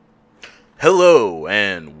Hello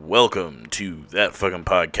and welcome to That Fucking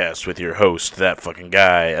Podcast with your host, that fucking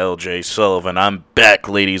guy, LJ Sullivan. I'm back,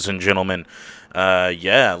 ladies and gentlemen.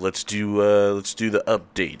 Let's do the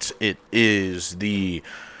updates. It is the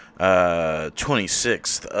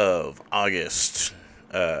 26th of August,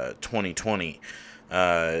 2020.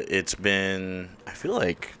 It's been, I feel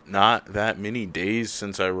like, not that many days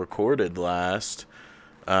since I recorded last.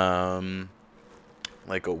 Like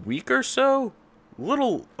a week or so?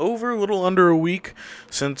 Little under a week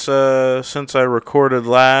since I recorded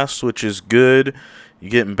last, which is good.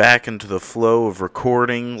 You're getting back into the flow of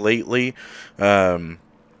recording lately,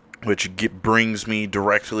 which brings me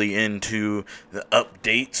directly into the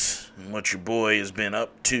updates and what your boy has been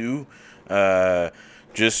up to.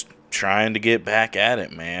 Just trying to get back at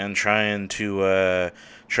it, man. Trying to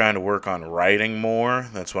work on writing more.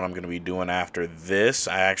 That's what I'm going to be doing after this.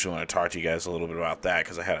 I actually want to talk to you guys a little bit about that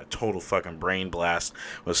because I had a total fucking brain blast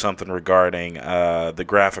with something regarding the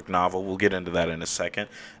graphic novel. We'll get into that in a second.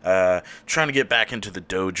 Trying to get back into the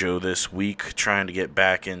dojo this week. Trying to get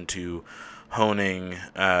back into honing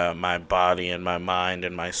my body and my mind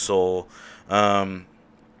and my soul.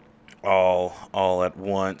 All at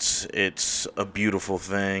once. It's a beautiful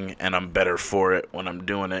thing, and I'm better for it when I'm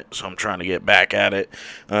doing it, so I'm trying to get back at it.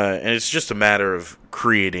 And it's just a matter of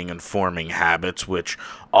creating and forming habits, which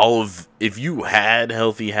if you had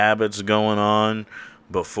healthy habits going on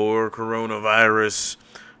before coronavirus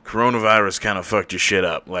kind of fucked your shit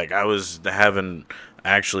up. Like, I was having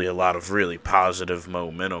actually a lot of really positive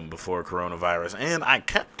momentum before coronavirus, and I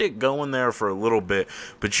kept it going there for a little bit,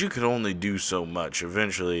 but you could only do so much.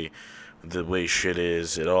 Eventually, the way shit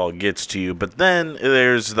is, it all gets to you. But then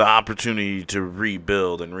there's the opportunity to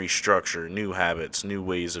rebuild and restructure new habits, new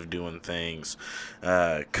ways of doing things,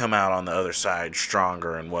 come out on the other side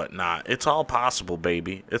stronger and whatnot. It's all possible,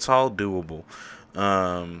 baby. It's all doable.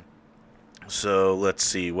 So let's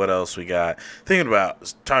see what else we got. Thinking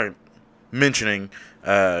about mentioning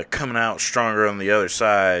coming out stronger on the other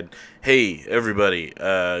side. Hey, everybody,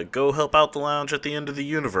 go help out the lounge at the end of the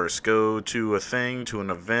universe. Go to a thing, to an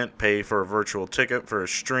event, pay for a virtual ticket for a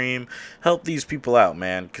stream. Help these people out,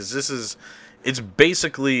 man, because it's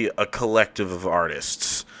basically a collective of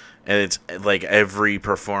artists. And it's like every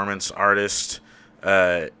performance artist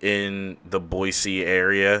in the Boise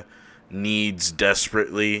area needs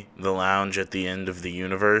desperately the lounge at the end of the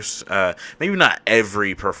universe. Maybe not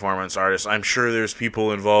every performance artist. I'm sure there's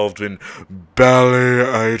people involved in Ballet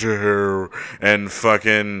Idaho and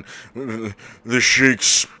fucking the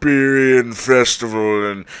Shakespearean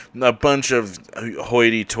Festival and a bunch of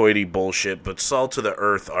hoity-toity bullshit, but salt to the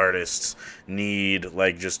earth artists need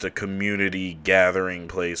like just a community gathering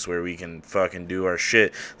place where we can fucking do our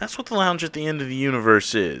shit. That's what the lounge at the end of the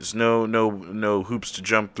universe is. No hoops to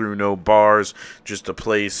jump through, no bars, just a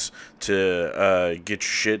place to get your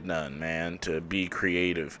shit done, man, to be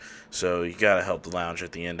creative. So you gotta help the lounge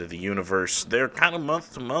at the end of the universe. They're kind of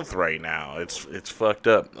month to month right now. It's fucked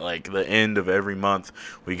up. Like the end of every month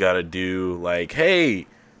we gotta do like, hey,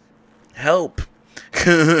 help.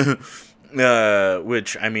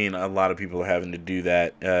 Which, I mean, a lot of people are having to do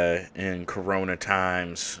that in Corona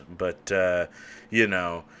times, but,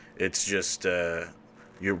 it's just,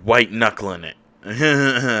 you're white-knuckling it.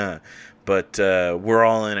 But we're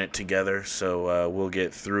all in it together, so we'll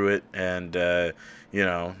get through it, and,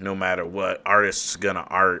 no matter what, artists gonna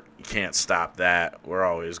art, you can't stop that. We're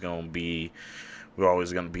always gonna be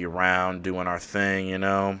around doing our thing,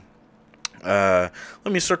 Let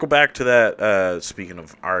me circle back to that, speaking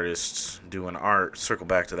of artists doing art, circle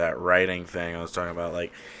back to that writing thing I was talking about.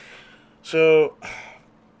 So,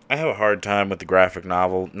 I have a hard time with the graphic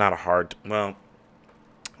novel.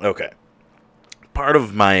 Okay. Part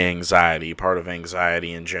of anxiety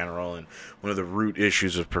in general, and one of the root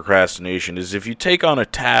issues of procrastination is if you take on a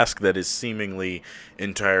task that is seemingly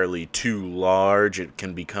entirely too large, it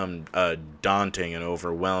can become daunting and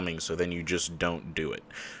overwhelming, so then you just don't do it.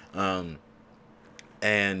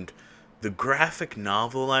 And the graphic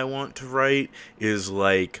novel I want to write is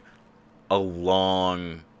like a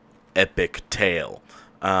long, epic tale.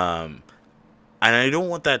 And I don't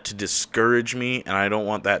want that to discourage me, and I don't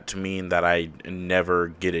want that to mean that I never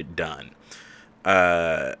get it done.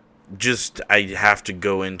 I have to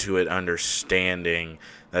go into it understanding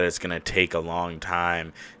that it's going to take a long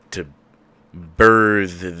time to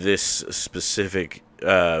birth this specific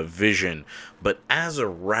vision. But as a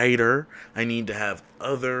writer, I need to have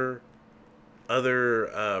other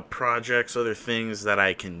projects, other things that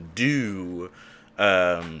I can do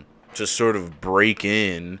to sort of break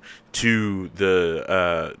in to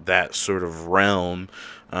the that sort of realm.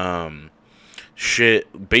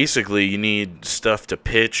 shit. Basically, you need stuff to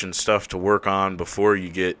pitch and stuff to work on before you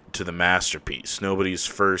get to the masterpiece. Nobody's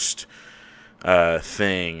first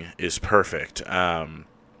thing is perfect. But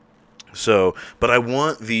I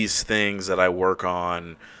want these things that I work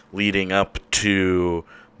on leading up to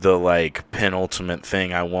the like penultimate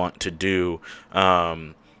thing I want to do,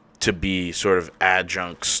 to be sort of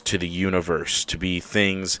adjuncts to the universe, to be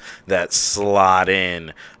things that slot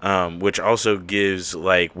in, which also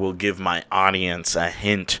will give my audience a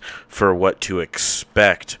hint for what to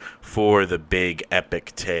expect for the big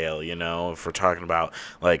epic tale. If we're talking about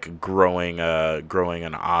like growing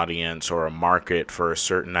an audience or a market for a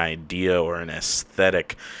certain idea or an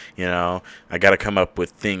aesthetic, I got to come up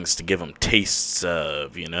with things to give them tastes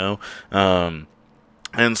of.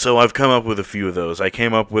 And so I've come up with a few of those. I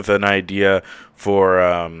came up with an idea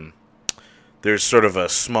for there's sort of a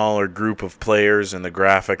smaller group of players in the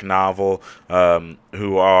graphic novel,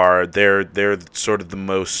 who are they're sort of the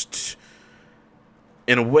most,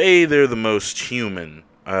 in a way, they're the most human.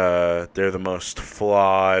 They're the most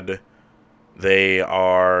flawed. They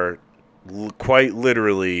are quite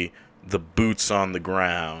literally the boots on the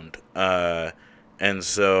ground. And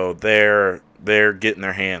so they're getting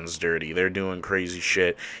their hands dirty. They're doing crazy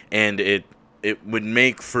shit, and it would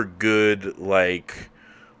make for good like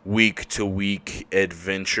week to week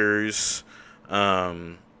adventures.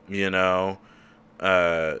 Sort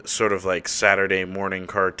of like Saturday morning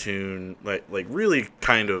cartoon, like really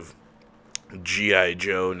kind of G.I.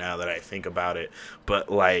 Joe now that I think about it,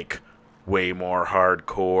 but like way more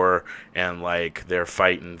hardcore, and like they're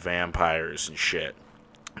fighting vampires and shit.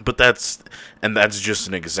 But that's just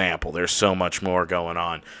an example. There's so much more going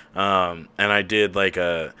on. And I did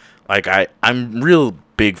I'm real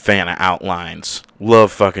big fan of outlines.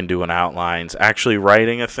 Love fucking doing outlines. Actually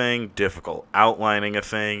writing a thing, difficult. Outlining a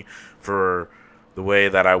thing for the way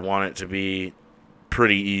that I want it to be,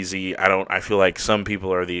 pretty easy. I feel like some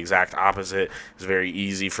people are the exact opposite. It's very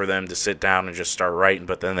easy for them to sit down and just start writing,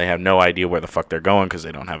 but then they have no idea where the fuck they're going because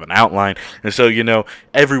they don't have an outline. And so,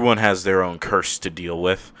 everyone has their own curse to deal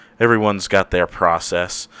with. Everyone's got their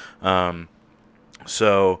process. But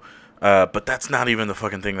that's not even the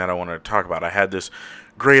fucking thing that I wanted to talk about. I had this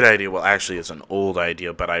great idea. Well, actually, it's an old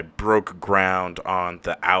idea, but I broke ground on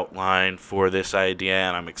the outline for this idea,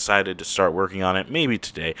 and I'm excited to start working on it. Maybe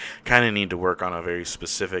today. Kind of need to work on a very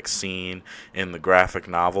specific scene in the graphic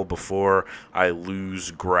novel before I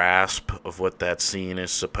lose grasp of what that scene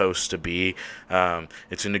is supposed to be.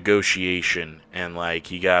 It's a negotiation, and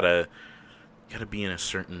like you gotta be in a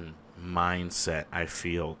certain mindset, I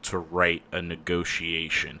feel, to write a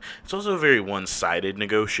negotiation. It's also a very one-sided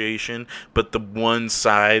negotiation, but the one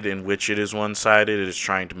side in which it is one-sided is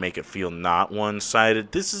trying to make it feel not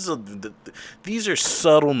one-sided. These are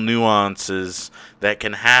subtle nuances that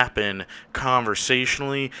can happen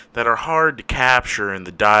conversationally that are hard to capture in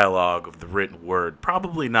the dialogue of the written word.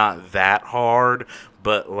 Probably not that hard,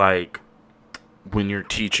 but like when you're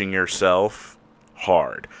teaching yourself,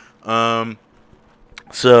 hard.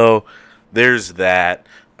 So there's that.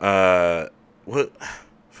 What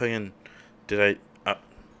fucking did I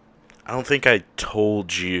don't think I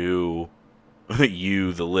told you,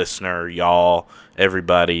 you, the listener, y'all,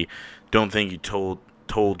 everybody. Don't think you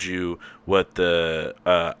told you what the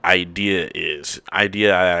idea is.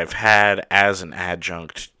 Idea I've had as an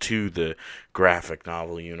adjunct to the graphic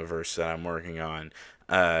novel universe that I'm working on.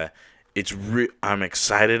 I'm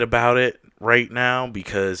excited about it right now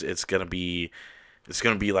because it's gonna be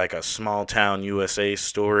like a small town USA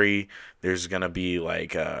story. There's gonna be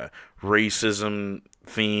like racism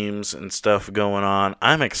themes and stuff going on.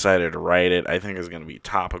 I'm excited to write it. I think it's gonna be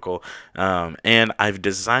topical, and I've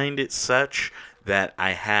designed it such that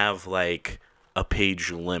I have like a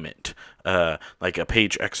page limit, like a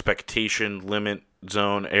page expectation limit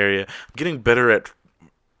zone area. I'm getting better at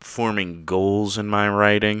forming goals in my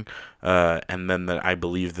writing, and then I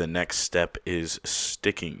believe the next step is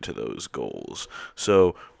sticking to those goals.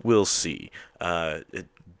 So we'll see.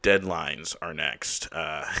 Deadlines are next.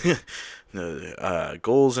 Goals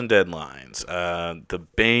and deadlines. The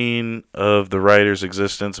bane of the writer's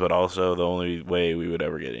existence, but also the only way we would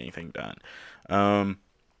ever get anything done.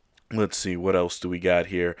 Let's see, what else do we got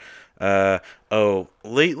here?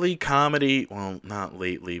 Lately comedy, well, not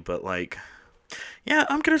lately, but like, yeah,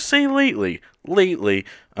 I'm going to say lately.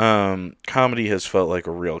 Comedy has felt like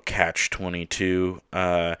a real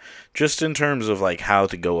catch-22, just in terms of like how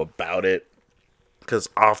to go about it. Because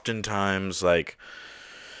oftentimes, like,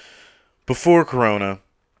 before Corona,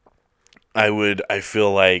 I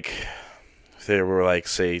feel like there were like,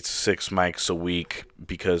 say, 6 mics a week,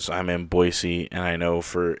 because I'm in Boise, and I know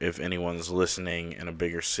for if anyone's listening in a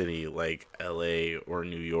bigger city like LA or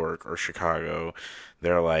New York or Chicago,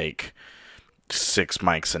 they're like 6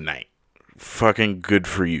 mics a night. Fucking good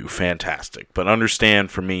for you, fantastic. But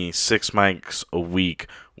understand, for me, 6 mics a week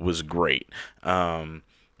was great.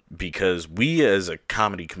 Because we as a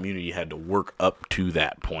comedy community had to work up to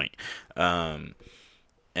that point.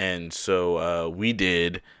 And so we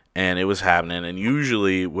did, and it was happening. And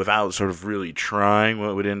usually, without sort of really trying,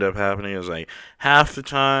 what would end up happening is like half the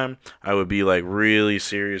time I would be like really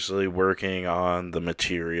seriously working on the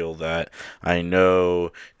material that I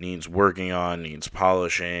know needs working on, needs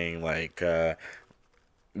polishing, like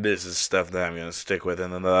this is stuff that I'm going to stick with.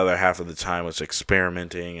 And then the other half of the time was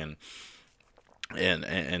experimenting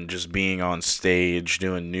and just being on stage,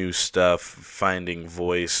 doing new stuff, finding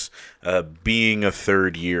voice, being a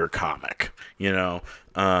third year comic, you know.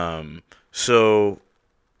 So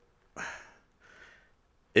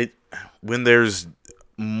when there's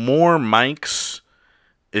more mics,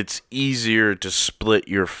 it's easier to split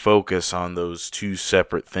your focus on those two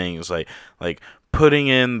separate things, like putting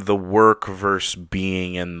in the work versus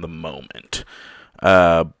being in the moment.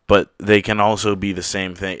 But they can also be the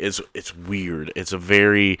same thing. It's weird. It's a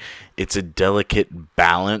delicate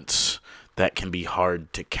balance that can be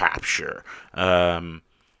hard to capture.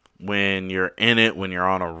 When you're in it, when you're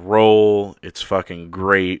on a roll, it's fucking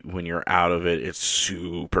great. When you're out of it, it's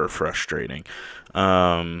super frustrating.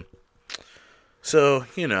 So,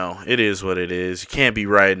 it is what it is. You can't be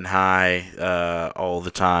riding high all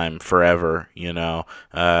the time, forever,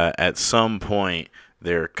 At some point,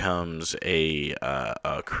 there comes a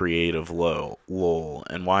creative lull,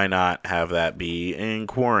 and why not have that be in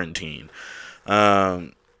quarantine?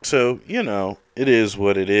 So, it is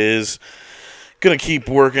what it is. Gonna keep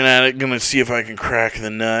working at it. Gonna see if I can crack the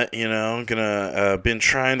nut. Gonna been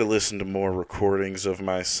trying to listen to more recordings of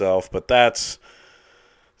myself, but that's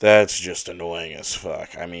just annoying as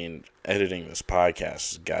fuck. I mean, editing this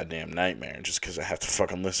podcast is a goddamn nightmare, just because I have to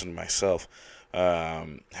fucking listen to myself.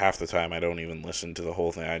 Half the time I don't even listen to the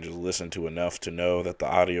whole thing. I just listen to enough to know that the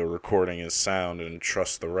audio recording is sound and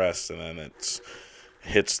trust the rest, and then it's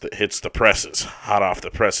hits the presses, hot off the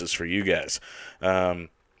presses for you guys.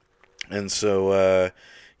 And so,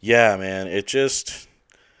 yeah, man,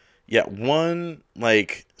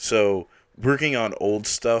 so working on old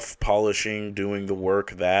stuff, polishing, doing the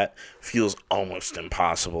work, that feels almost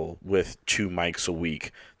impossible with 2 mics a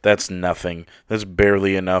week. That's nothing. That's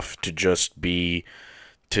barely enough to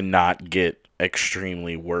not get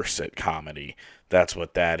extremely worse at comedy. That's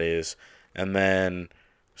what that is. And then,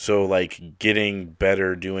 so like getting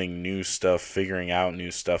better, doing new stuff, figuring out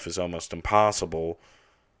new stuff is almost impossible.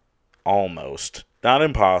 Almost. Not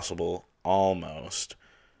impossible, almost.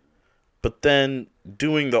 But then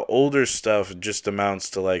doing the older stuff just amounts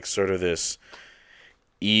to like sort of this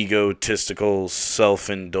egotistical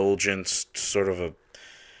self-indulgence, sort of a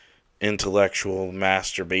intellectual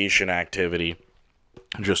masturbation activity.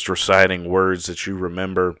 Just reciting words that you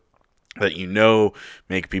remember, that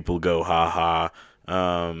make people go ha ha.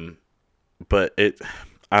 But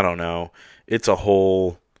I don't know. It's a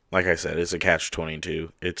whole, like I said, it's a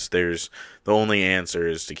catch-22. The only answer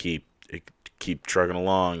is to keep trucking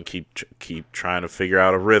along, keep trying to figure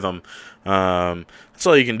out a rhythm. That's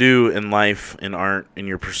all you can do in life, in art, in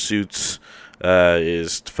your pursuits,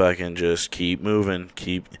 is to fucking just keep moving,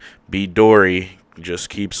 be Dory, just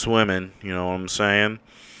keep swimming, you know what I'm saying?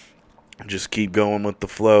 Just keep going with the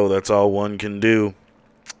flow, that's all one can do.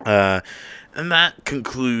 And that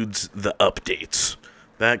concludes the updates.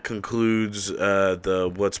 That concludes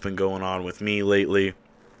the what's been going on with me lately.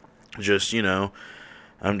 Just,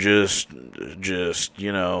 I'm just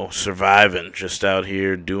surviving, just out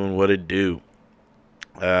here doing what it do.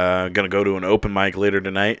 Gonna go to an open mic later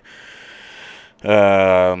tonight.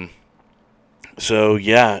 So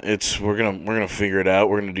yeah, we're gonna figure it out.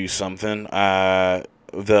 We're gonna do something.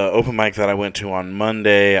 The open mic that I went to on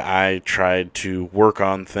Monday, I tried to work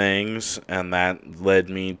on things, and that led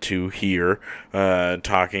me to here,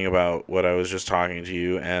 talking about what I was just talking to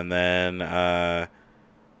you, and then,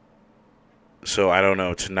 so I don't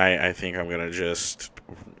know, tonight I think I'm gonna just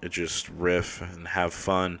riff and have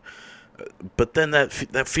fun, but then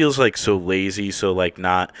that feels like so lazy, so like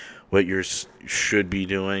not what you should be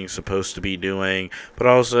doing, supposed to be doing, but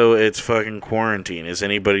also it's fucking quarantine. Is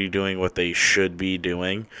anybody doing what they should be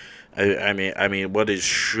doing? I mean, what is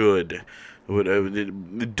should?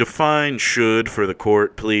 Define should for the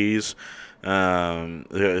court, please.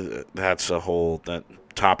 That's a whole that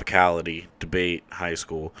topicality debate, high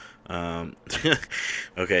school.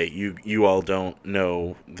 Okay, you all don't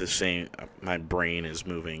know the same. My brain is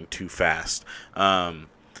moving too fast.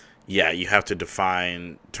 Yeah, you have to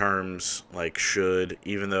define terms like should,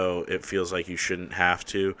 even though it feels like you shouldn't have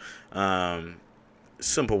to. Um,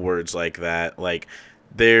 Simple words like that. Like,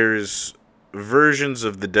 there's versions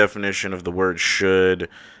of the definition of the word should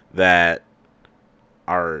that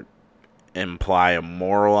are imply a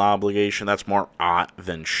moral obligation. That's more ought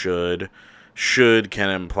than should. Should can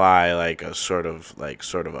imply like a sort of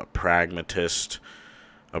a pragmatist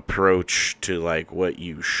approach to like what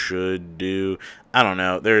you should do. I don't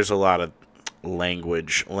know. There's a lot of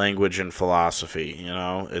language and philosophy,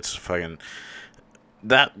 It's fucking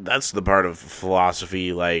that's the part of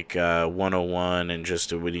philosophy like 101, and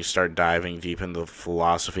just when you start diving deep into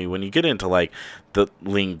philosophy, when you get into like the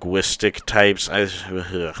linguistic types,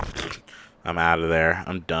 I'm out of there.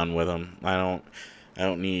 I'm done with them. I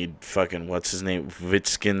don't need fucking what's his name,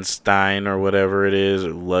 Wittgenstein or whatever it is,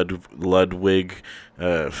 or Ludwig,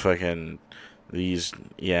 fucking these.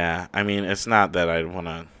 Yeah, I mean, it's not that I want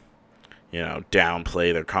to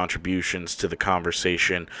downplay their contributions to the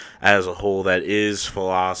conversation as a whole that is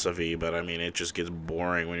philosophy, but I mean, it just gets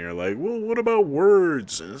boring when you're like, well, what about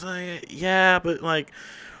words? And it's like, yeah, but like,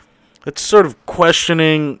 it's sort of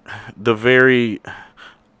questioning the very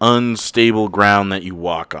unstable ground that you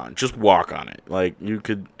walk on. Just walk on it. Like, you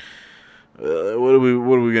could, what are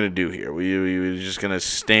we gonna do here? We just gonna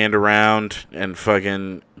stand around and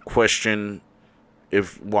fucking question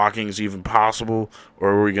if walking is even possible,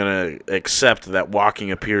 or are we going to accept that walking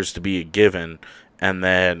appears to be a given and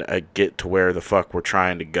then get to where the fuck we're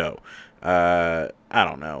trying to go? I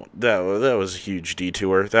don't know. That was a huge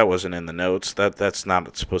detour. That wasn't in the notes. That's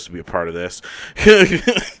not supposed to be a part of this.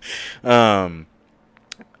 And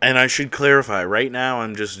I should clarify, right now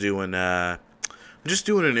I'm just doing an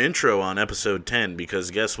intro on episode 10, because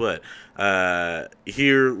guess what?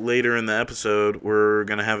 Here later in the episode, we're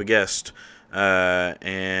going to have a guest.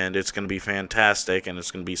 And it's going to be fantastic, and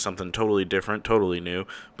it's going to be something totally different, totally new.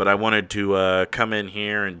 But I wanted to come in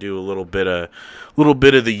here and do a little bit of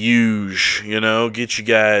the huge, get you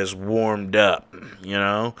guys warmed up,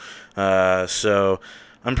 So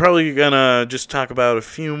I'm probably gonna just talk about a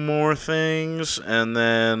few more things, and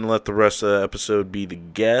then let the rest of the episode be the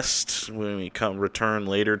guest when we return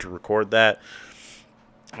later to record that.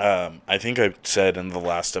 I think I said in the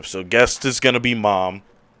last episode, guest is gonna be Mom.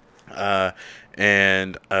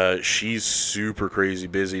 And she's super crazy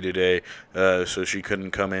busy today, so she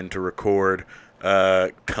couldn't come in to record.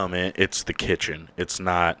 It's the kitchen. It's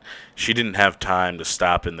not. She didn't have time to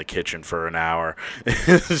stop in the kitchen for an hour.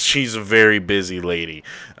 She's a very busy lady,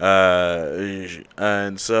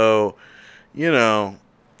 and so,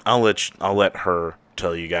 I'll let her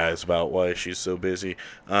tell you guys about why she's so busy,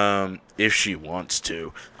 if she wants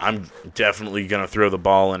to. I'm definitely going to throw the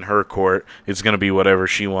ball in her court. It's going to be whatever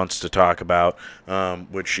she wants to talk about,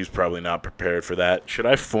 which she's probably not prepared for that. Should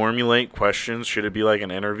I formulate questions? Should it be like an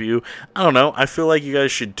interview? I don't know. I feel like you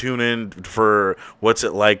guys should tune in for what's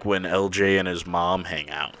it like when LJ and his mom hang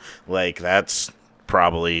out. Like, that's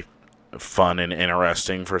probably fun and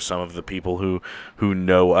interesting for some of the people who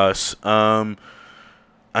know us.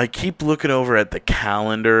 I keep looking over at the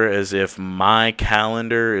calendar as if my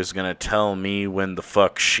calendar is going to tell me when the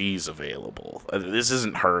fuck she's available. This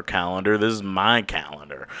isn't her calendar. This is my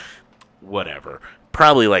calendar. Whatever.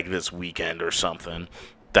 Probably like this weekend or something.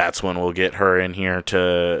 That's when we'll get her in here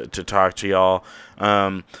to talk to y'all.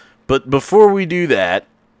 But before we do that,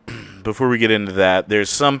 before we get into that,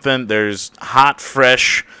 there's hot,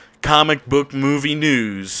 fresh comic book movie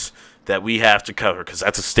news that we have to cover, because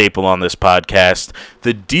that's a staple on this podcast.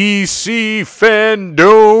 The DC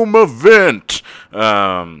Fandom event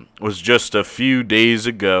was just a few days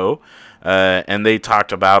ago, and they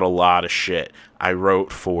talked about a lot of shit. I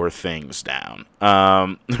wrote 4 things down.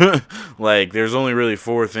 Like, there's only really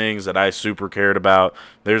 4 things that I super cared about.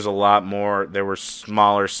 There's a lot more. There were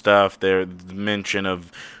smaller stuff. There, the mention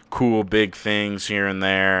of cool big things here and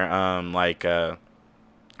there,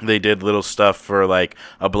 they did little stuff for, like,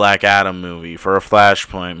 a Black Adam movie, for a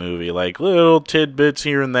Flashpoint movie, like, little tidbits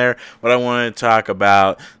here and there. But I want to talk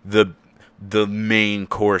about the main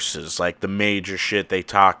courses, like, the major shit they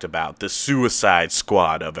talked about. The Suicide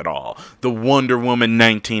Squad of it all. The Wonder Woman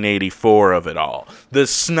 1984 of it all. The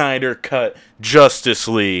Snyder Cut Justice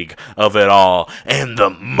League of it all. And the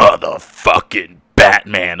motherfucking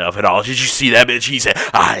Batman of it all. Did you see that bitch? He said,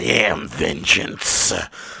 I am vengeance.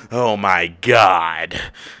 Oh my god.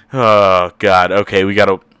 Oh god. Okay,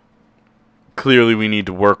 clearly we need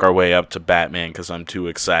to work our way up to Batman, because I'm too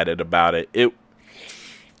excited about it.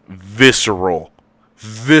 Visceral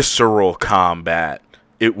combat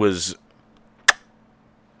it was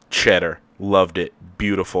cheddar. Loved it.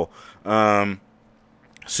 Beautiful.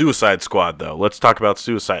 Suicide Squad, though. Let's talk about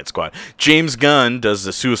Suicide Squad. James Gunn does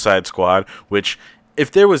the Suicide Squad, which, if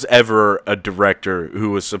there was ever a director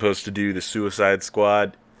who was supposed to do the Suicide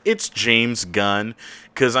Squad, it's James Gunn.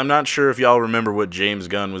 Because I'm not sure if y'all remember what James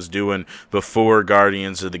Gunn was doing before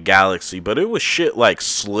Guardians of the Galaxy, but it was shit like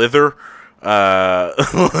Slither,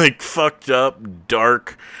 like fucked up,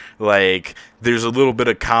 dark. Like, there's a little bit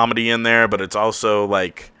of comedy in there, but it's also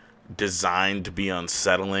like designed to be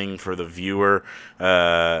unsettling for the viewer.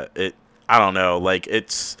 I don't know, like,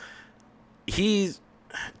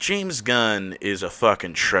 James Gunn is a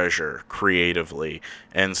fucking treasure creatively,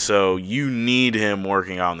 and so you need him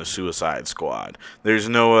working on the Suicide Squad. There's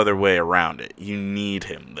no other way around it. You need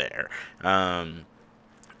him there.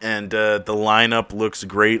 And the lineup looks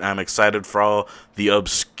great. I'm excited for all the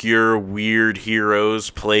obscure, weird heroes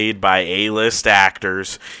played by A-list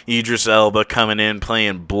actors. Idris Elba coming in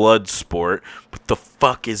playing Bloodsport. What the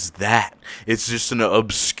fuck is that? It's just an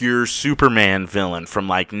obscure Superman villain from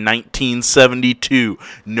like 1972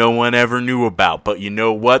 no one ever knew about. But you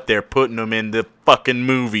know what? They're putting him in the fucking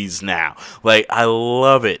movies now. Like, I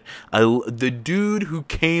love it. The dude who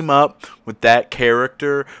came up with that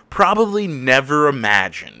character probably never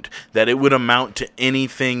imagined that it would amount to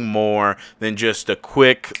anything more than just a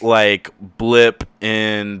quick, like, blip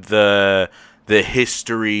in the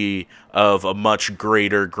history of a much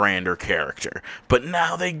greater, grander character. But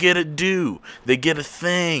now they get a do. They get a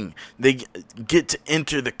thing. They get to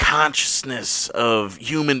enter the consciousness of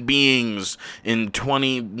human beings in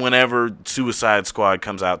whenever Suicide Squad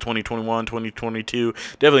comes out. 2021, 2022.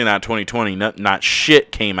 Definitely not 2020. Not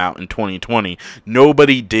shit came out in 2020.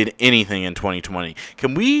 Nobody did anything in 2020.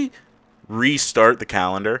 Can we restart the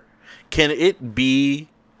calendar? Can it be...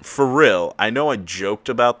 For real, I know I joked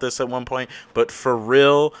about this at one point, but for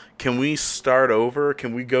real, can we start over?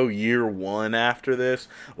 Can we go year one after this?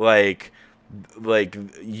 Like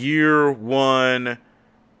year one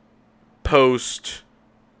post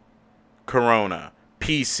Corona,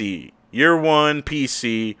 PC. Year one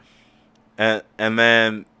PC, and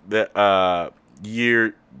then the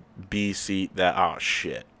year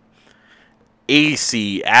BC.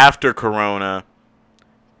 AC after Corona.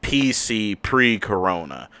 PC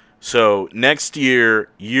pre-corona. So next year,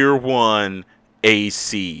 year one,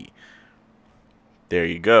 AC. There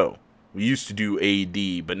you go. We used to do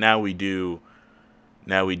AD, but now we do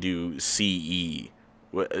CE.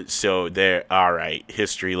 So there, all right,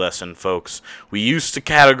 history lesson, folks. We used to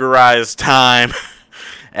categorize time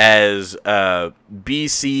as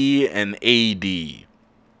BC and AD.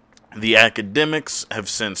 The academics have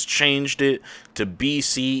since changed it to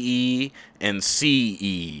BCE and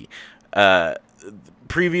CE.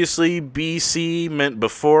 Previously, BC meant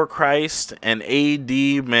before Christ, and AD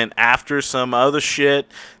meant after some other shit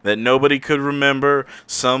that nobody could remember,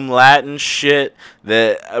 some Latin shit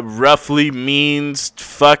that roughly means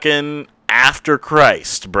fucking after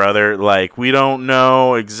Christ, brother. Like, we don't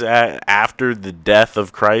know after the death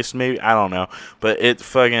of Christ, maybe? I don't know. But it's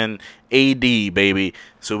fucking AD, baby.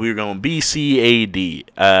 So we were going BC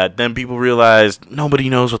AD. Then people realized nobody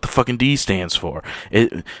knows what the fucking D stands for.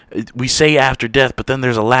 We say after death, but then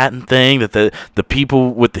there's a Latin thing that the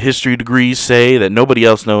people with the history degrees say that nobody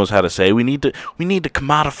else knows how to say. We need to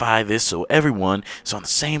commodify this so everyone is on the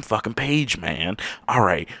same fucking page, man. All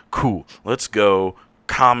right, cool. Let's go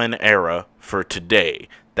common era for today.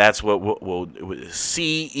 That's what we'll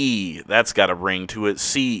CE. That's got a ring to it.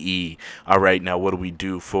 CE. All right, now what do we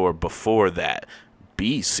do for before that?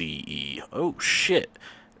 BCE. Oh shit.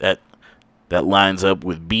 That lines up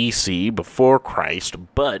with BC, before Christ,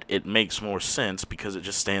 but it makes more sense because it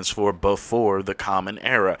just stands for before the common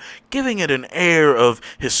era, giving it an air of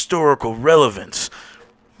historical relevance.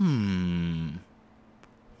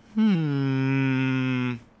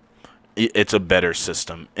 It's a better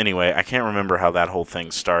system. Anyway, I can't remember how that whole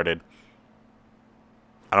thing started.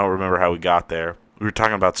 I don't remember how we got there. We were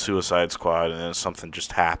talking about Suicide Squad, and then something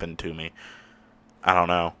just happened to me. I don't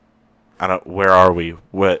know. Where are we?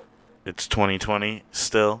 What? It's 2020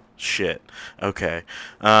 still? Shit. Okay.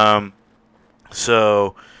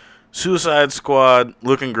 So, Suicide Squad,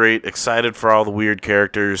 looking great. Excited for all the weird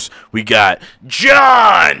characters. We got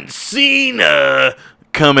John Cena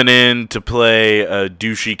coming in to play a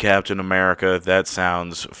douchey Captain America. That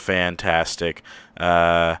sounds fantastic.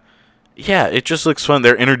 yeah, it just looks fun.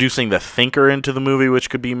 They're introducing the Thinker into the movie, which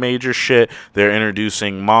could be major shit. They're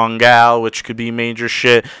introducing Mongal, which could be major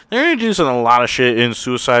shit. They're introducing a lot of shit in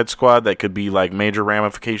Suicide Squad that could be like major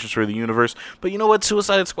ramifications for the universe. But you know what?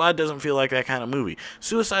 Suicide Squad doesn't feel like that kind of movie.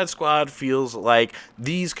 Suicide Squad feels like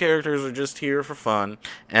these characters are just here for fun.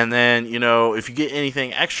 And then, you know, if you get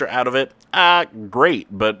anything extra out of it, great.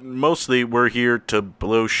 But mostly we're here to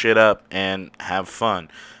blow shit up and have fun.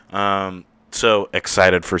 So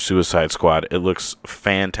excited for Suicide Squad. It looks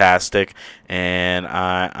fantastic, and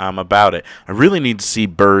I'm about it. I really need to see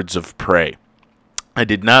Birds of Prey. I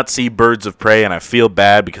did not see Birds of Prey, and I feel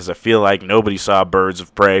bad because I feel like nobody saw Birds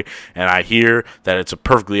of Prey, and I hear that it's a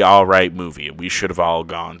perfectly alright movie. We should have all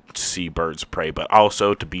gone to see Birds of Prey, but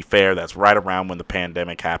also, to be fair, that's right around when the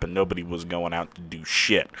pandemic happened. Nobody was going out to do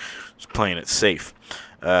shit. Just playing it safe.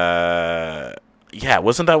 Yeah,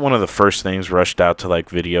 wasn't that one of the first things rushed out to like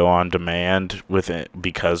video on demand with it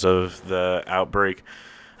because of the outbreak?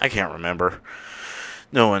 I can't remember.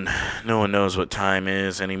 No one knows what time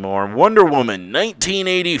is anymore. Wonder Woman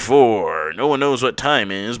 1984. No one knows what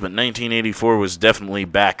time is, but 1984 was definitely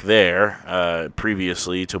back there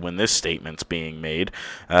previously to when this statement's being made.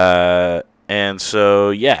 And so,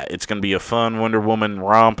 yeah, it's going to be a fun Wonder Woman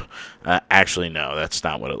romp. Actually, no, that's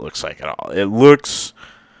not what it looks like at all. It looks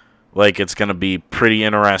like it's going to be pretty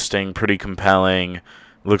interesting, pretty compelling.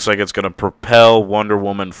 Looks like it's going to propel Wonder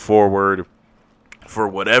Woman forward for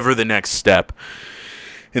whatever the next step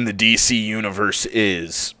in the DC universe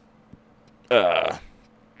is.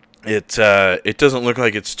 It doesn't look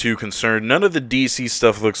like it's too concerned. None of the DC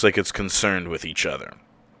stuff looks like it's concerned with each other.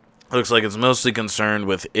 Looks like it's mostly concerned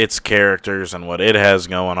with its characters and what it has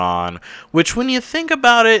going on, which when you think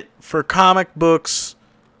about it, for comic books,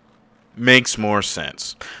 makes more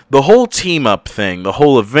sense. The whole team-up thing, the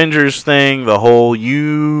whole Avengers thing, the whole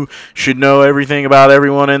you should know everything about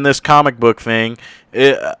everyone in this comic book thing,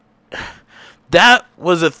 that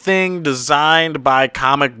was a thing designed by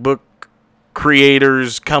comic book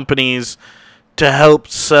creators, companies, to help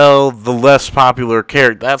sell the less popular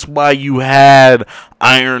character. That's why you had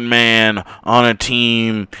Iron Man on a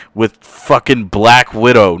team with fucking Black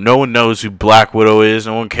Widow. No one knows who Black Widow is.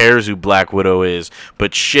 No one cares who Black Widow is.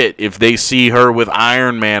 But shit, if they see her with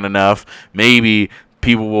Iron Man enough, maybe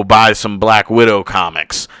people will buy some Black Widow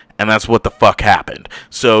comics. And that's what the fuck happened.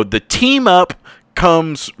 So the team up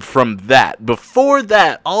comes from that. Before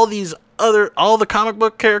that, all the comic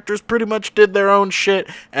book characters pretty much did their own shit,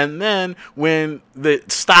 and then when they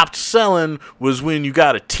stopped selling was when you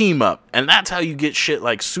got a team up, and that's how you get shit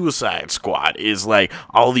like Suicide Squad, is like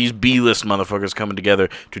all these B-list motherfuckers coming together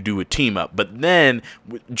to do a team up. But then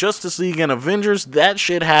Justice League and Avengers, that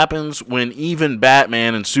shit happens when even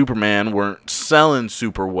Batman and Superman weren't selling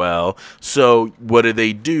super well. So what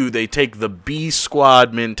do? They take the B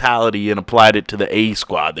squad mentality and applied it to the A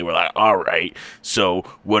squad. They were like, all right, so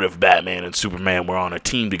what if Batman and Superman were on a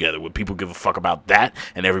team together? Would people give a fuck about that?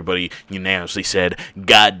 And everybody unanimously said,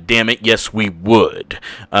 God damn it, yes we would.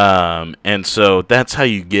 And so that's how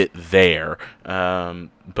you get there. So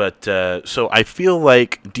I feel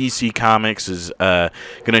like DC Comics is going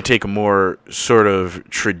to take a more sort of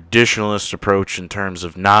traditionalist approach in terms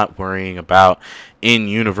of not worrying about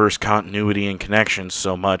in-universe continuity and connections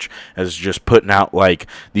so much as just putting out like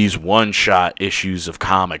these one-shot issues of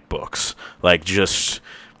comic books. Like, just,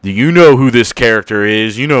 you know who this character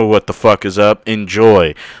is, you know what the fuck is up,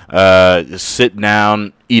 enjoy. Sit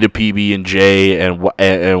down, eat a PB&J,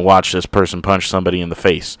 and watch this person punch somebody in the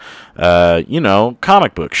face.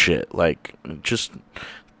 Comic book shit. Like, just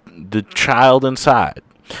the child inside.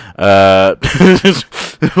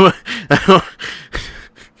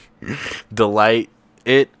 Delight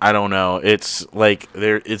it? I don't know. It's like,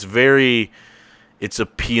 it's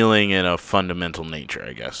appealing in a fundamental nature,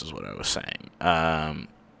 I guess is what I was saying.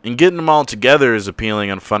 And getting them all together is appealing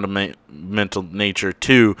in a fundamental nature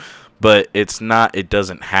too, but it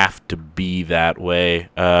doesn't have to be that way.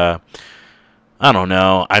 I don't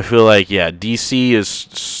know. I feel like, DC is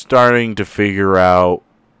starting to figure out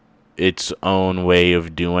its own way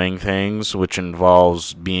of doing things, which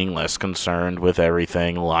involves being less concerned with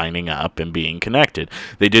everything lining up and being connected.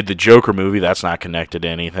 They did the Joker movie. That's not connected to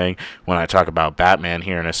anything. When I talk about Batman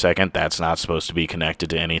here in a second, that's not supposed to be connected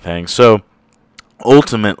to anything. So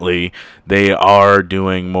ultimately, they are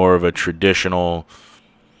doing more of a traditional,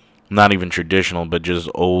 not even traditional, but just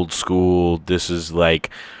old school. This is like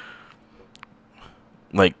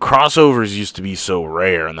crossovers used to be so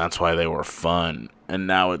rare, and that's why they were fun. And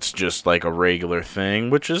now it's just like a regular thing,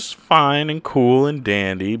 which is fine and cool and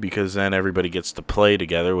dandy, because then everybody gets to play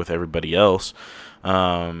together with everybody else.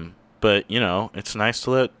 But, it's nice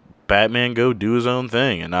to let Batman go do his own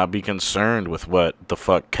thing and not be concerned with what the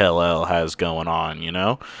fuck Kal-El has going on, you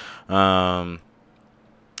know?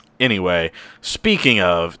 Anyway, speaking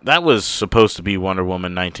of, that was supposed to be Wonder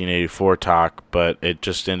Woman 1984 talk, but it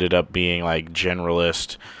just ended up being like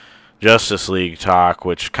generalist Justice League talk,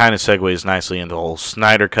 which kind of segues nicely into the whole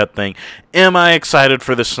Snyder Cut thing. Am I excited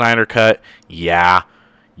for the Snyder Cut?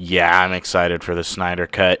 Yeah, I'm excited for the Snyder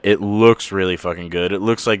Cut. It looks really fucking good. It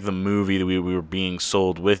looks like the movie that we were being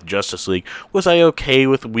sold with Justice League. Was I okay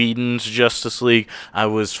with Whedon's Justice League? I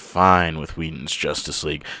was fine with Whedon's Justice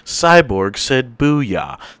League. Cyborg said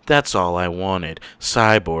booyah. That's all I wanted.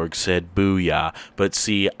 Cyborg said booyah. But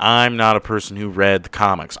see, I'm not a person who read the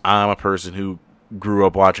comics. I'm a person who grew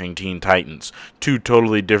up watching Teen Titans. Two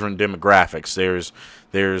totally different demographics.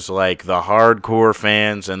 There's like the hardcore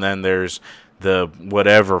fans, and then there's the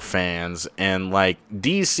whatever fans, and like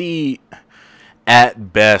DC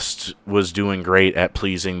at best was doing great at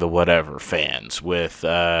pleasing the whatever fans with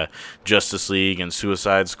Justice League and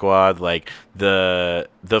Suicide Squad. Like the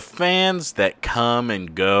fans that come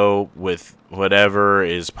and go with whatever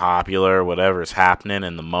is popular, whatever is happening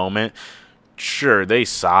in the moment. Sure, they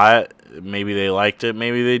saw it, maybe they liked it,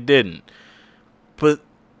 maybe they didn't, but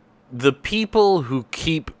the people who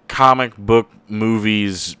keep comic book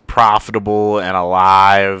movies profitable and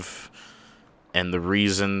alive, and the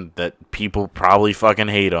reason that people probably fucking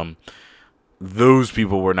hate them, those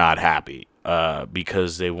people were not happy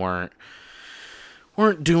because they weren't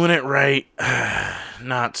doing it right.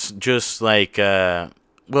 Not just like so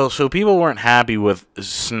people weren't happy with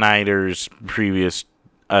Snyder's previous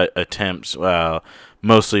attempts,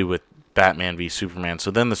 mostly with Batman v Superman.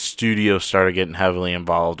 So then the studio started getting heavily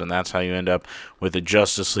involved, and that's how you end up with a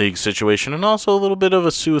Justice League situation, and also a little bit of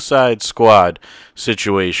a Suicide Squad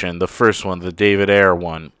situation. The first one, the David Ayer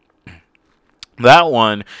one. That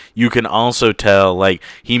one, you can also tell, like,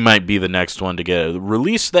 he might be the next one to get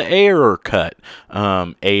release the Ayer cut.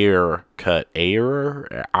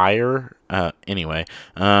 Anyway.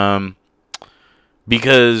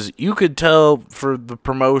 Because you could tell for the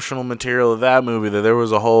promotional material of that movie that there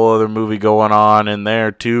was a whole other movie going on in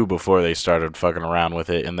there too before they started fucking around with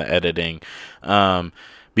it in the editing.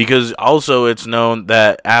 Because also it's known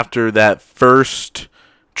that after that first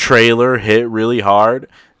trailer hit really hard,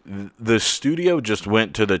 the studio just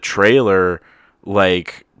went to the trailer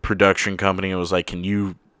like production company and was like, "Can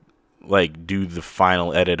you like do the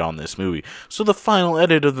final edit on this movie?" So the final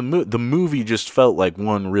edit of the movie just felt like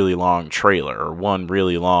one really long trailer or one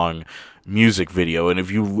really long music video. And if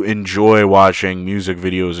you enjoy watching music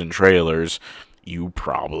videos and trailers, you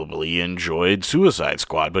probably enjoyed Suicide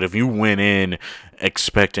Squad. But if you went in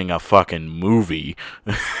expecting a fucking movie,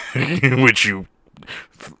 which you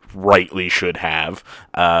rightly should have,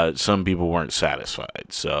 some people weren't satisfied.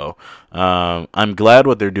 So I'm glad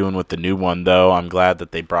what they're doing with the new one, though. I'm glad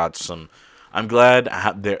that they brought some. I'm glad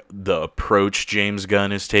the approach James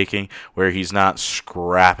Gunn is taking, where he's not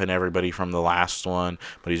scrapping everybody from the last one,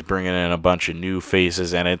 but he's bringing in a bunch of new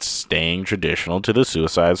faces, and it's staying traditional to the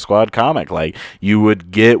Suicide Squad comic. Like, you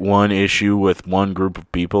would get one issue with one group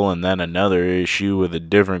of people, and then another issue with a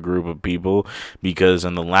different group of people, because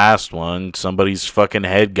in the last one, somebody's fucking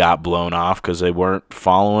head got blown off because they weren't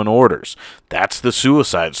following orders. That's the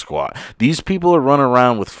Suicide Squad. These people are running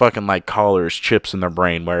around with fucking like collars, chips in their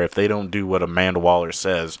brain, where if they don't do what Amanda Waller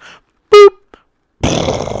says,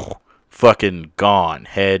 boop, fucking gone,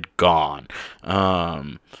 head gone.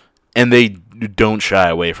 And they don't shy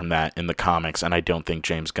away from that in the comics, and I don't think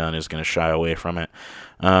James Gunn is going to shy away from it.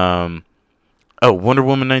 Wonder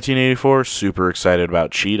Woman 1984, super excited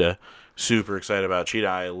about Cheetah.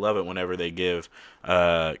 I love it whenever they give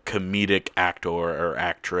comedic actor or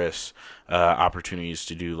actress opportunities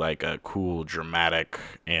to do like a cool dramatic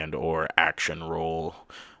and or action role.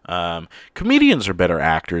 Comedians are better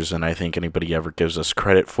actors than I think anybody ever gives us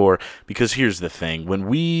credit for, because here's the thing: when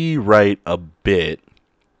we write a bit,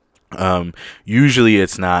 usually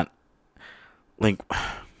it's not like,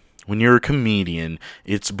 when you're a comedian,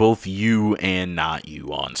 it's both you and not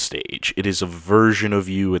you on stage. It is a version of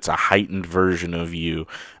you. It's a heightened version of you.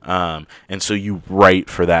 And so you write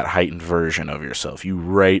for that heightened version of yourself. You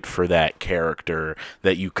write for that character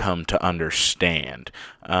that you come to understand.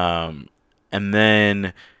 And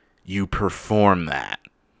then you perform that.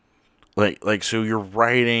 Like so you're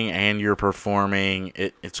writing and you're performing.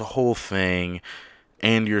 It's a whole thing.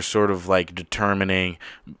 And you're sort of like determining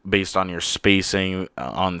based on your spacing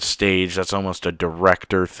on stage. That's almost a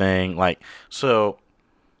director thing. Like, so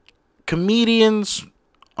comedians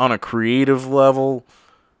on a creative level,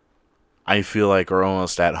 I feel like are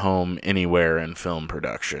almost at home anywhere in film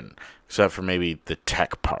production, except for maybe the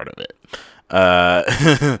tech part of it.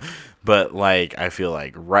 But like, I feel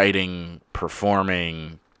like writing,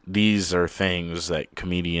 performing, these are things that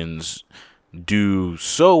comedians do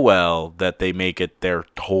so well that they make it their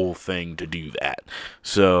whole thing to do that.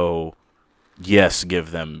 So yes,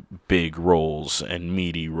 give them big roles and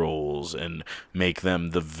meaty roles and make them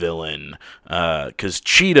the villain. Because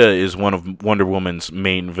Cheetah is one of Wonder Woman's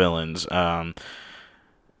main villains. And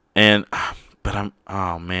but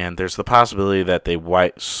oh man, there's the possibility that they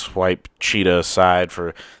swipe Cheetah aside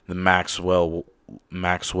for the Maxwell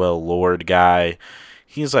Lord guy.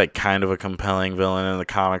 He's like kind of a compelling villain in the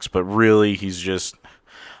comics, but really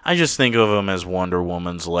I just think of him as Wonder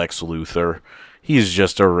Woman's Lex Luthor. He's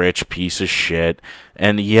just a rich piece of shit.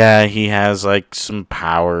 And yeah, he has like some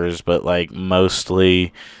powers, but like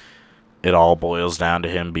mostly it all boils down to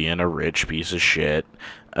him being a rich piece of shit.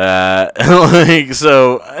 Like,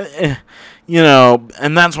 so,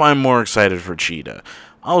 and that's why I'm more excited for Cheetah.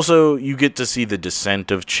 Also, you get to see the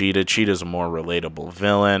descent of Cheetah. Cheetah's a more relatable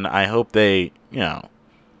villain. I hope they,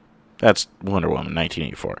 that's Wonder Woman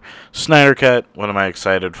 1984. Snyder Cut, what am I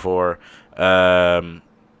excited for?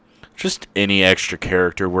 Just any extra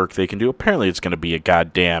character work they can do. Apparently it's going to be a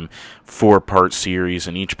goddamn 4-part series,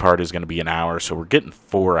 and each part is going to be an hour, so we're getting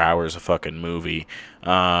 4 hours of fucking movie.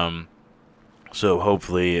 So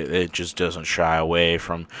hopefully it just doesn't shy away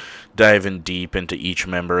from diving deep into each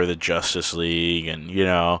member of the Justice League. And,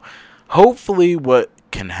 hopefully what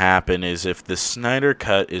can happen is if the Snyder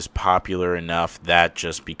Cut is popular enough, that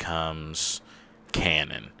just becomes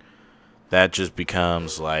canon. That just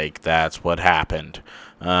becomes like, that's what happened.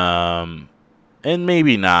 And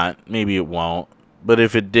maybe not. Maybe it won't. But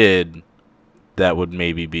if it did, that would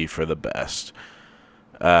maybe be for the best.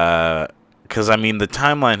 Because, the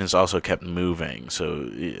timeline has also kept moving.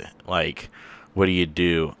 So, like, what do you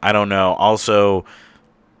do? I don't know. Also,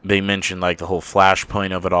 they mentioned, like, the whole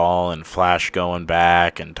Flashpoint of it all and Flash going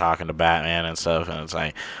back and talking to Batman and stuff. And it's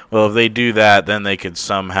like, well, if they do that, then they could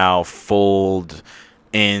somehow fold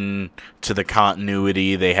in to the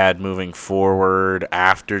continuity they had moving forward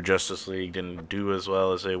after Justice League didn't do as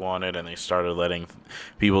well as they wanted, and they started letting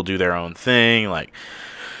people do their own thing. Like,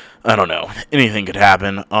 I don't know. Anything could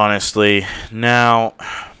happen, honestly. Now,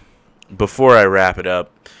 before I wrap it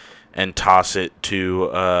up and toss it to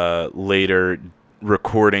a later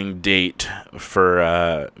recording date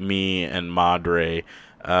for me and Madre,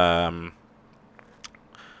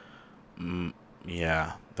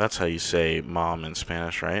 yeah, that's how you say mom in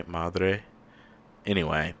Spanish, right? Madre.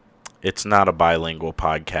 Anyway, it's not a bilingual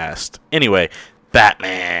podcast. Anyway,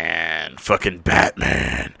 Batman. Fucking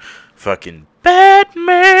Batman. Fucking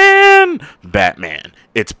Batman. Batman.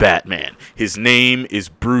 It's Batman. His name is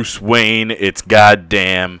Bruce Wayne. It's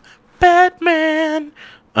goddamn Batman.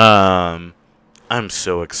 I'm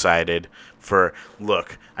so excited for...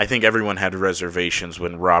 Look, I think everyone had reservations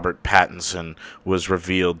when Robert Pattinson was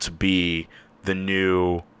revealed to be the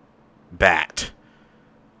new Bat.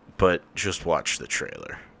 But just watch the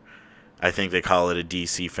trailer. I think they call it a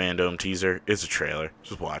DC fandom teaser. It's a trailer.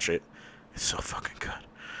 Just watch it. It's so fucking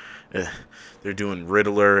good. They're doing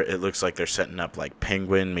Riddler. It looks like they're setting up like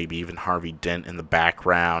Penguin, maybe even Harvey Dent in the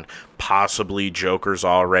background. Possibly Joker's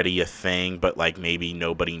already a thing, but like maybe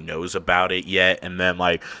nobody knows about it yet. And then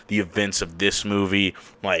like the events of this movie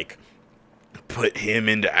like put him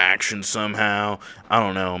into action somehow. I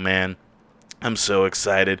don't know, man. I'm so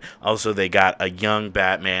excited. Also, they got a young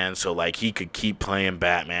Batman, so like he could keep playing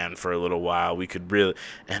Batman for a little while. We could really,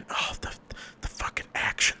 and the fucking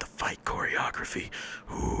action, the fight choreography.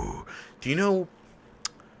 Ooh, do you know?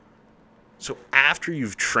 So after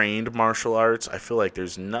you've trained martial arts, I feel like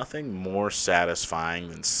there's nothing more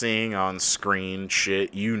satisfying than seeing on screen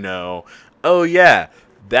shit. Oh yeah,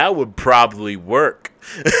 that would probably work.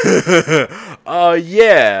 Oh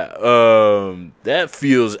yeah, that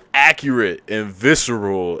feels accurate and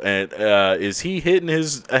visceral. And is he hitting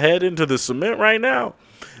his head into the cement right now?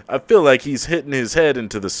 I feel like he's hitting his head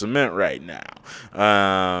into the cement right now.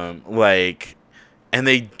 And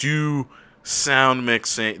they do sound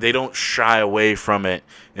mixing. They don't shy away from it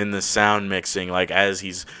in the sound mixing. Like as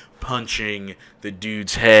he's punching the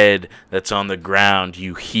dude's head that's on the ground,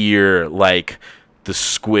 you hear like the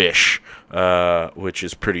squish, which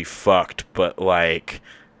is pretty fucked, but like,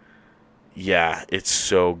 yeah, it's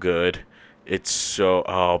so good.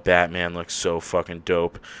 Batman looks so fucking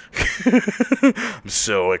dope. I'm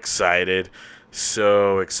so excited.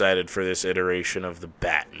 So excited for this iteration of the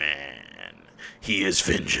Batman. He is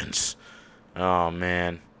vengeance. Oh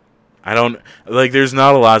man. There's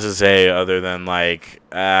not a lot to say other than like,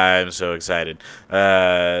 I'm so excited.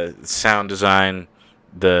 Sound design,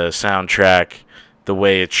 the soundtrack, the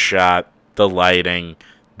way it's shot, the lighting,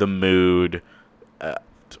 the mood,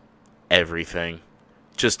 everything.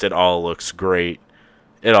 Just it all looks great.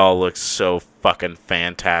 It all looks so fucking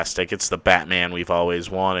fantastic. It's the Batman we've always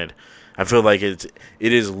wanted. I feel like it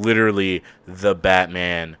is literally the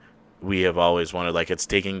Batman we have always wanted. Like, it's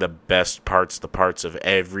taking the best parts, the parts of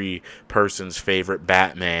every person's favorite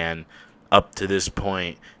Batman up to this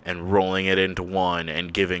point and rolling it into one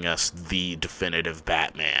and giving us the definitive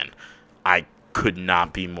Batman. I could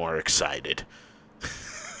not be more excited.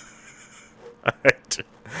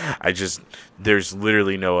 There's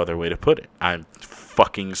literally no other way to put it. I'm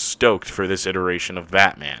fucking stoked for this iteration of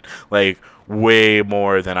Batman. Like, way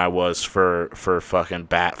more than I was for fucking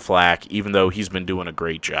Batfleck, even though he's been doing a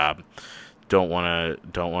great job. Don't want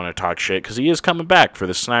to talk shit, because he is coming back for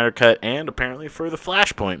the Snyder Cut and apparently for the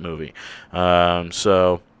Flashpoint movie.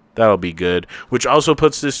 So that'll be good. Which also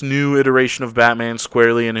puts this new iteration of Batman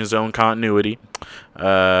squarely in his own continuity.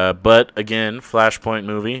 But again, Flashpoint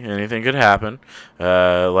movie, anything could happen.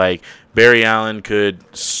 Like, Barry Allen could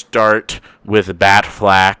start with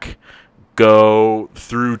Batfleck, go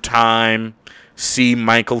through time, see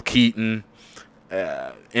Michael Keaton,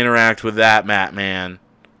 interact with that Batman,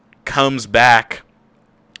 comes back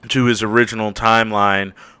to his original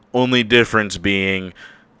timeline, only difference being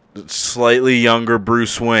slightly younger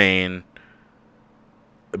Bruce Wayne,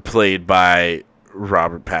 played by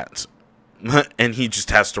Robert Pattinson. And he just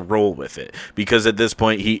has to roll with it, because at this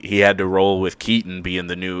point he had to roll with Keaton being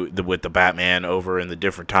with the Batman over in the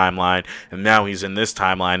different timeline, and now he's in this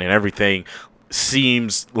timeline and everything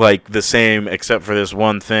seems like the same except for this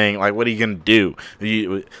one thing. Like, what are you gonna do?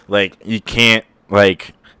 You can't,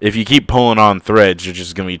 like, if you keep pulling on threads, you're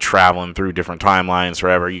just going to be traveling through different timelines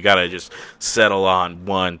forever. You got to just settle on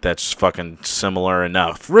one that's fucking similar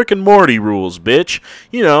enough. Rick and Morty rules, bitch.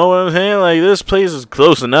 You know what I'm saying? Like, this place is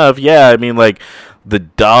close enough. Yeah, I mean, like, the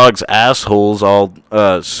dog's assholes all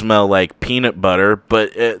smell like peanut butter,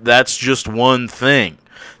 but that's just one thing.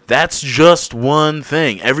 That's just one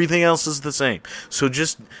thing. Everything else is the same. So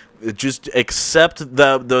just accept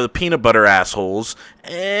the peanut butter assholes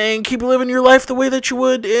and keep living your life the way that you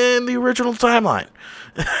would in the original timeline.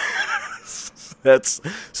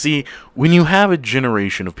 See, when you have a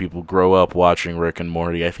generation of people grow up watching Rick and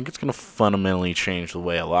Morty, I think it's going to fundamentally change the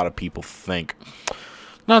way a lot of people think.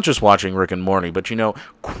 Not just watching Rick and Morty, but,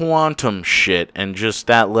 quantum shit and just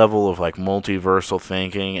that level of, like, multiversal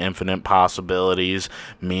thinking, infinite possibilities,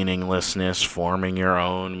 meaninglessness, forming your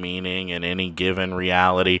own meaning in any given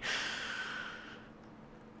reality.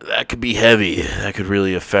 That could be heavy. That could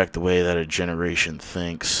really affect the way that a generation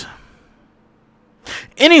thinks.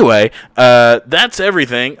 Anyway, that's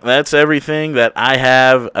everything. That's everything that I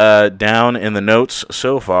have down in the notes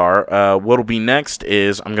so far. What'll be next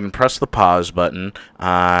is I'm going to press the pause button.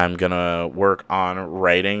 I'm going to work on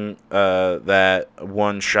writing that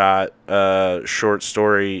one-shot short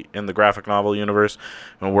story in the graphic novel universe.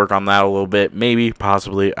 I'm going to work on that a little bit. Maybe,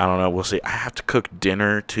 possibly, I don't know. We'll see. I have to cook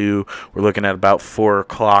dinner, too. We're looking at about 4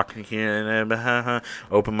 o'clock here.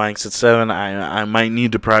 Open mics at 7. I might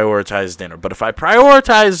need to prioritize dinner. But if I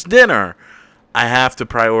prioritize dinner, I have to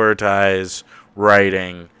prioritize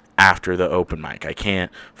writing after the open mic. I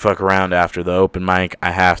can't fuck around after the open mic.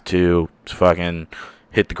 I have to fucking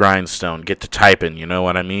hit the grindstone, get to typing, you know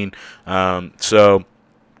what I mean? Yeah,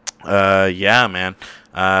 man.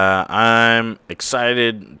 I'm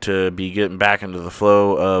excited to be getting back into the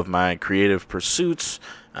flow of my creative pursuits.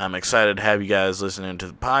 I'm excited to have you guys listening to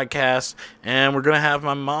the podcast, and we're going to have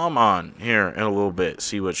my mom on here in a little bit,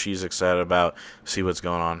 see what she's excited about, see what's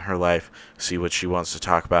going on in her life, see what she wants to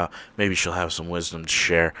talk about. Maybe she'll have some wisdom to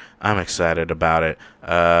share. I'm excited about it.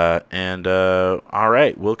 All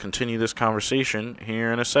right, we'll continue this conversation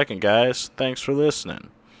here in a second, guys. Thanks for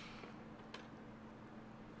listening.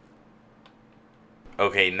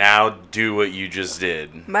 Okay, now do what you just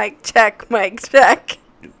did. Mic check, mic check.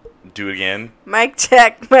 Do it again. Mic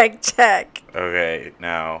check, mic check. Okay,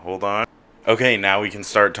 now, hold on. Okay, now we can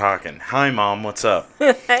start talking. Hi, Mom, what's up?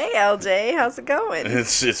 Hey, LJ, how's it going?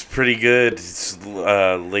 It's pretty good. It's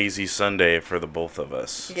lazy Sunday for the both of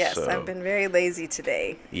us. Yes, so. I've been very lazy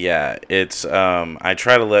today. Yeah, it's, I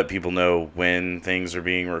try to let people know when things are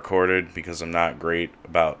being recorded, because I'm not great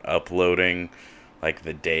about uploading, like,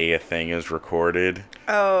 the day a thing is recorded.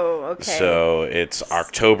 Oh, okay. So, it's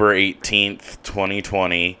October 18th,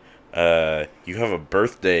 2020. You have a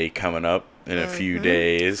birthday coming up in a few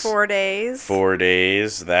days. 4 days. 4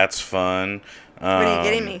 days. That's fun. What are you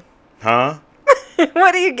getting me? Huh?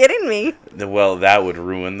 What are you getting me? Well, that would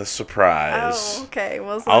ruin the surprise. Oh, okay.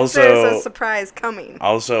 Well, as long as there's a surprise coming.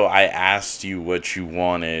 Also, I asked you what you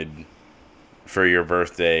wanted for your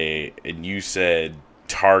birthday, and you said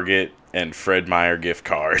Target and Fred Meyer gift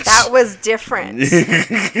cards. That was different.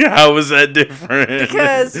 How was that different?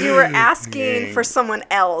 Because you were asking for someone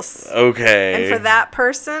else. Okay. And for that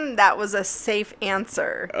person, that was a safe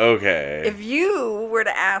answer. Okay. If you were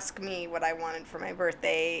to ask me what I wanted for my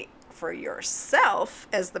birthday for yourself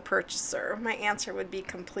as the purchaser, my answer would be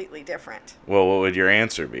completely different. Well, what would your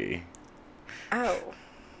answer be? Oh.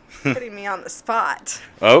 Putting me on the spot.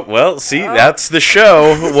 Oh, well, see, that's the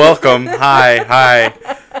show. Welcome. Hi.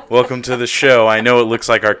 Welcome to the show. I know it looks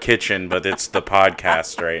like our kitchen, but it's the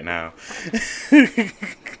podcast right now.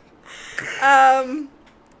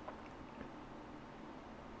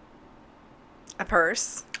 A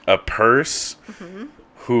purse. A purse? Mm-hmm.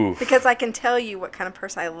 Who? Because I can tell you what kind of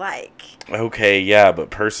purse I like. Okay, yeah,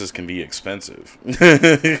 but purses can be expensive.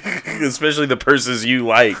 Especially the purses you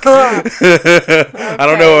like. Okay. I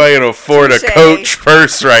don't know if I can afford a Coach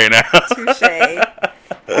purse right now. Touche.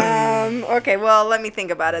 Okay, well, let me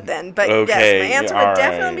think about it then. But yes, my answer would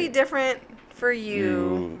definitely be different for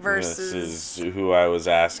you versus... This is who I was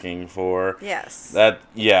asking for. Yes.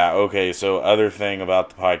 Okay, so other thing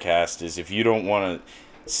about the podcast is if you don't want to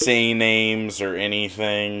say names or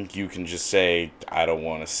anything, you can just say, I don't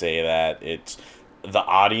want to say that. The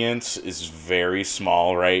audience is very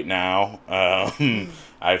small right now.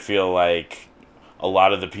 I feel like a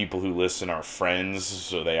lot of the people who listen are friends,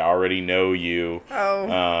 so they already know you.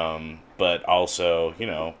 But also,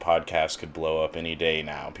 podcasts could blow up any day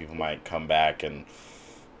now. People might come back and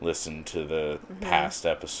listen to the past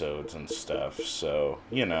episodes and stuff. So,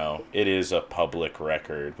 it is a public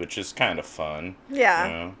record, which is kind of fun.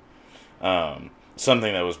 Yeah.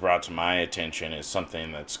 Something that was brought to my attention is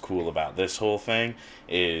something that's cool about this whole thing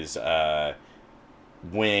is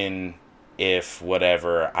if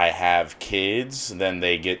I have kids, then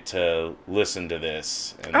they get to listen to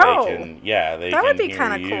this. And that would be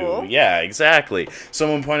kind of cool. Yeah, exactly.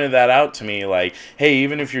 Someone pointed that out to me, like, hey,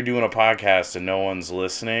 even if you're doing a podcast and no one's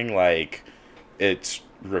listening, like, it's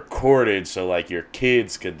recorded so, like, your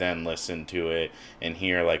kids could then listen to it and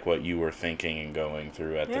hear, like, what you were thinking and going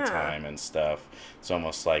through at the time and stuff. It's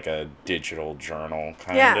almost like a digital journal,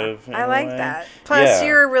 kind of. Yeah, I like that. Plus,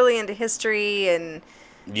 you're really into history and...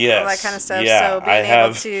 Yes. All that kind of stuff. Yeah, so being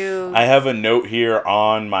able to... I have a note here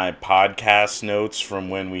on my podcast notes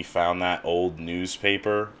from when we found that old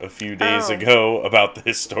newspaper a few days ago about the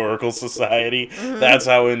Historical Society. Mm-hmm. That's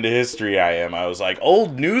how into history I am. I was like,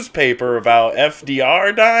 old newspaper about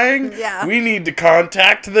FDR dying? Yeah. We need to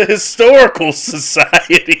contact the Historical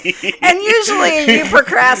Society. And usually you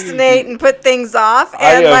procrastinate and put things off.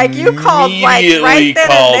 And you called right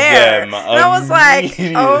then and there. And I was like,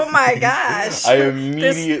 oh my gosh. I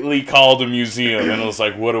immediately called a museum and was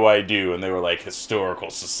like, what do I do? And they were like, Historical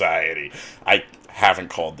Society. I haven't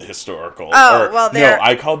called the Historical.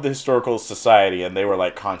 I called the Historical Society and they were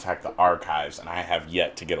like, contact the archives. And I have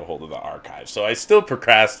yet to get a hold of the archives. So I still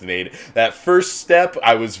procrastinated. That first step,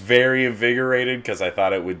 I was very invigorated because I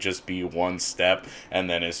thought it would just be one step. And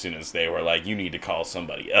then as soon as they were like, you need to call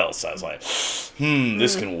somebody else, I was like,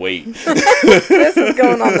 this can wait. This is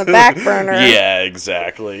going on the back burner. Yeah,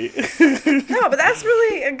 exactly. No, but that's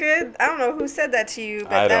really a good, I don't know who said that to you,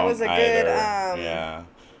 but that was a good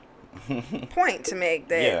point to make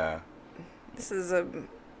that this is a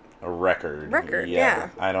record. Yeah.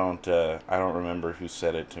 I don't remember who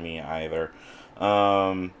said it to me either.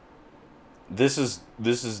 This is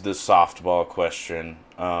the softball question.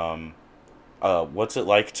 What's it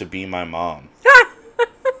like to be my mom?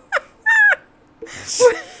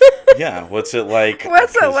 Yeah, what's it like?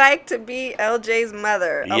 What's it like to be LJ's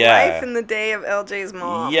mother? A life in the day of LJ's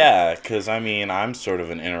mom. Yeah, because, I'm sort of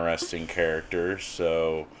an interesting character,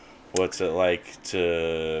 so what's it like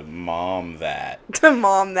to mom that? To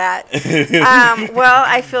mom that. Well,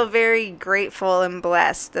 I feel very grateful and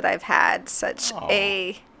blessed that I've had such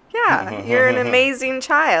you're an amazing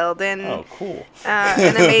child and cool.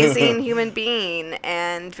 An amazing human being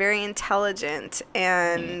and very intelligent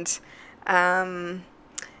and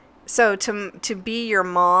so to be your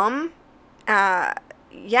mom,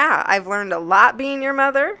 I've learned a lot being your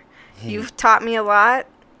mother. You've taught me a lot.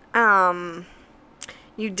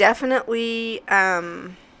 You definitely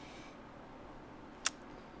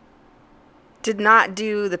did not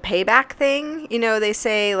do the payback thing. They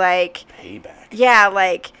say like payback. Yeah,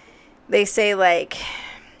 like they say like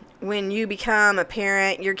when you become a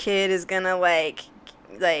parent, your kid is gonna like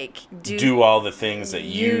do all the things that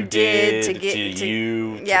you did to get to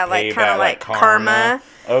you. Yeah, like kind of like karma.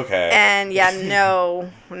 Okay. And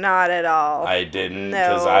no, not at all. I didn't,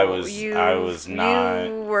 because I was not.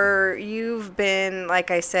 You've been, like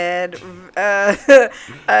I said,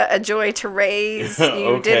 a joy to raise.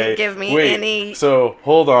 You didn't give me any. So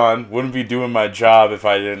hold on, wouldn't be doing my job if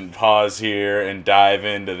I didn't pause here and dive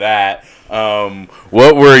into that.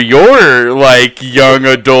 What were your young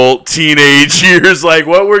adult teenage years like?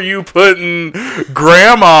 What were you putting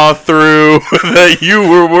grandma through that you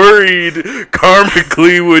were worried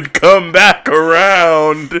karmically would come back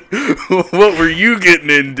around? What were you getting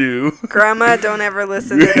into? Grandma, don't ever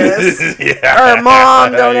listen to this. Yeah. Or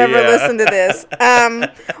mom, don't ever listen to this.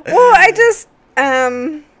 Well, I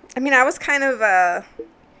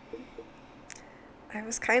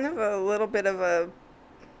was kind of a little bit of a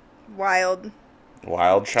wild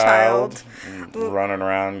child running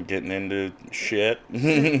around getting into shit.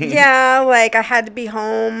 Yeah, I had to be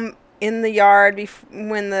home in the yard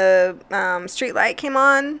when the street light came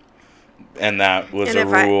on, and that was a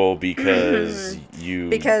rule because you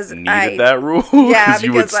needed that rule. Yeah, because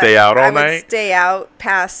you would stay out all night. I would stay out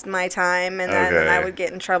past my time, and then I would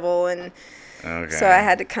get in trouble, and so I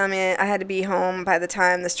had to come in. I had to be home by the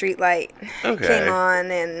time the street light came on,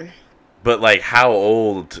 and. But how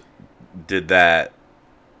old did that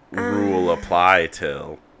rule apply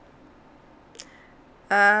till?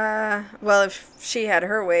 Well, if she had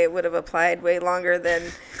her way, it would have applied way longer than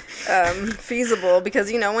feasible,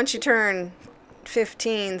 because once you turn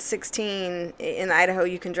 15, 16 in Idaho,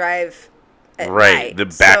 you can drive at night.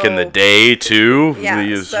 Back in the day too.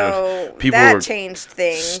 Yeah, so people that changed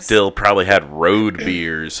things. Still probably had road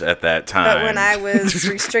beers at that time. But when I was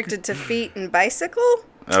restricted to feet and bicycle.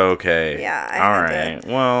 Okay. Yeah. All right.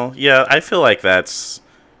 Well, yeah, I feel like that's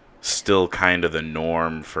still kind of the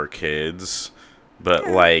norm for kids, but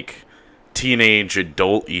teenage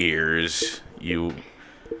adult years,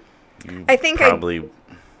 I think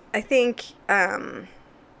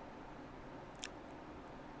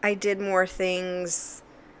I did more things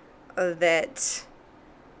that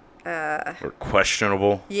were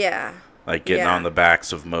questionable. Yeah. Like getting on the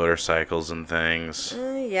backs of motorcycles and things.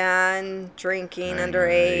 And drinking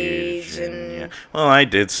underage. Yeah. Well, I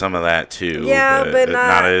did some of that too. Yeah, but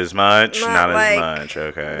not as much. Not as much.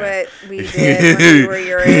 Okay. What we did when we were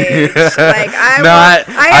your age.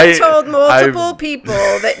 I have told multiple people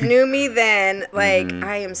that knew me then,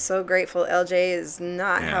 I am so grateful LJ is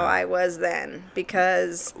not how I was then,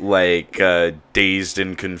 because. Dazed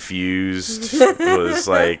and Confused was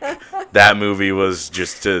that movie was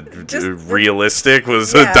just realistic,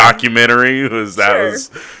 was a documentary, was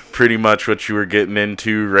pretty much what you were getting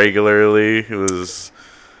into regularly. It was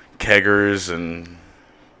keggers and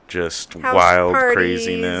just house wild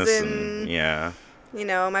craziness and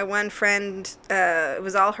my one friend, it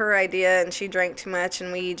was all her idea, and she drank too much,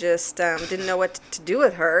 and we just didn't know what to do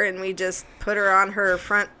with her, and we just put her on her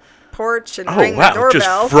front porch and ring the doorbell.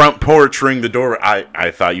 Just front porch, ring the doorbell. I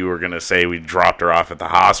thought you were going to say we dropped her off at the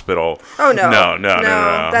hospital. Oh, no. No.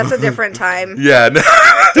 That's a different time. Yeah. No.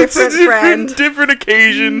 Different friend. Different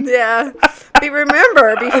occasion. Yeah. But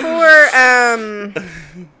remember, before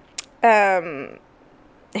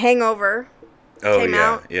Hangover came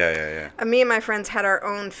out. Yeah. Me and my friends had our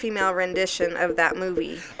own female rendition of that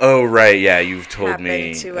movie. Oh, right. Yeah, you've told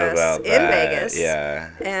me to about us that. in Vegas. Yeah.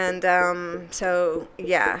 And so,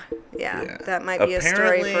 yeah, that might be a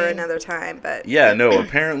story for another time. But yeah, no,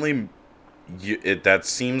 apparently that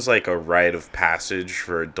seems like a rite of passage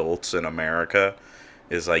for adults in America,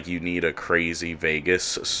 is you need a crazy Vegas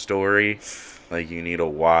story. You need a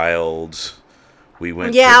wild... We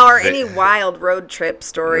went any wild road trip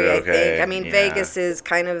story, I think. I mean, Vegas is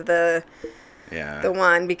kind of the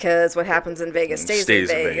one, because what happens in Vegas stays in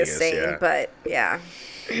Vegas, but yeah.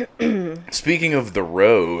 Speaking of the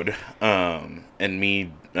road, and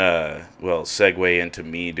me, segue into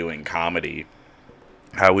me doing comedy,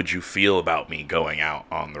 how would you feel about me going out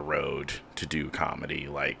on the road to do comedy?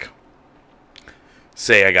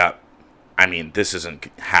 Say this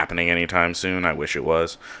isn't happening anytime soon. I wish it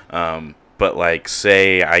was. But,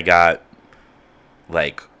 say I got,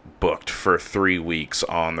 booked for 3 weeks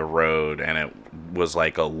on the road, and it was,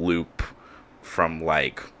 a loop from,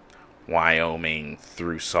 Wyoming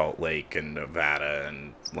through Salt Lake and Nevada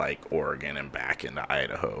and, Oregon and back into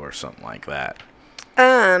Idaho or something like that.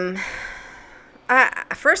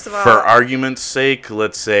 First of all... For argument's sake,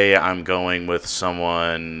 let's say I'm going with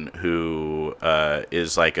someone who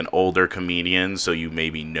is, an older comedian, so you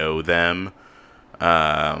maybe know them.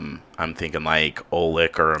 I'm thinking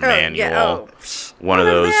Oleg or Emmanuel, one of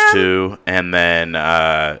those two, and then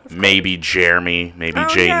maybe Jeremy,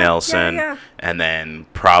 Jay Nelson, and then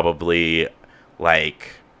probably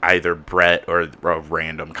either Brett or a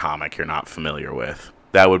random comic you're not familiar with.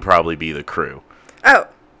 that would probably be the crew. Oh.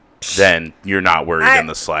 Then you're not worried in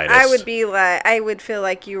the slightest. I would feel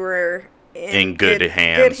like you were in good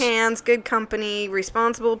hands. Good hands, good company,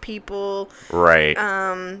 responsible people. Right.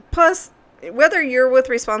 Plus, whether you're with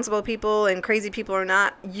responsible people and crazy people or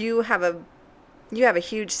not, you have a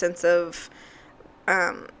huge sense of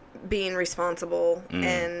being responsible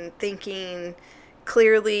and thinking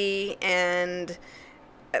clearly and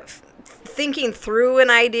thinking through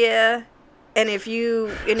an idea. And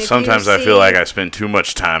sometimes I feel like I spend too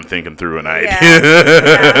much time thinking through an idea.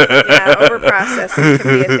 Over processing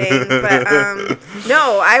can be a thing. But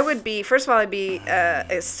no, first of all, I'd be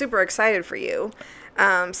super excited for you.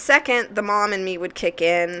 Second, the mom and me would kick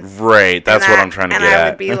in. Right, that's what I'm trying to get at. And I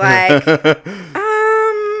would be like,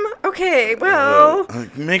 okay, well,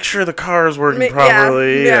 make sure the car is working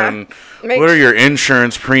properly, and what are your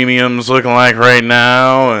insurance premiums looking like right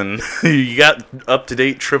now? And you got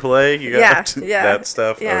up-to-date AAA? You got that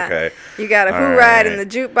stuff? Yeah. Okay. You got a ride in the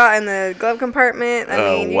jukebox, in the glove compartment. I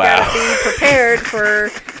mean, you got to be prepared for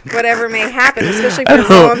whatever may happen, especially if you're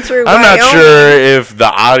going through I'm Wyoming. not sure if the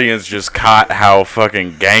audience just caught how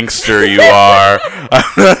fucking gangster you are.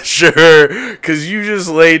 I'm not sure, because you just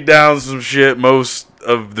laid down some shit most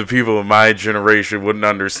of the people of my generation wouldn't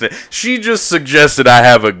understand. She just suggested I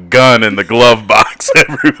have a gun in the glove box,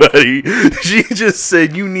 everybody. She just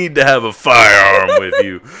said you need to have a firearm with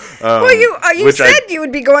you. Well, you said you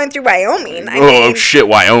would be going through Wyoming. I mean, shit,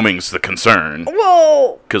 Wyoming's the concern.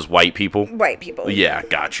 Well, because white people? White people. Yeah,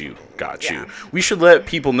 got you. We should let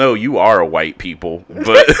people know you are a white people.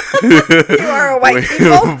 But you are a white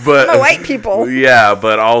people? But, I'm a white people. Yeah,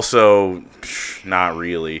 but also... not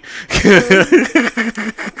really.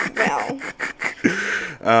 Well.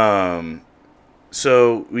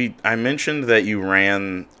 So I mentioned that you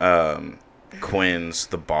ran Quinn's,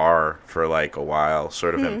 the bar, for like a while,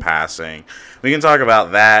 sort of in passing. We can talk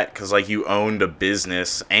about that because like you owned a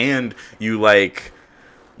business and you like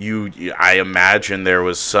I imagine there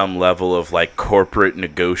was some level of like corporate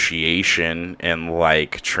negotiation and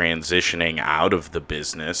like transitioning out of the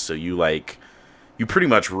business. So you pretty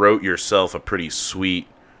much wrote yourself a pretty sweet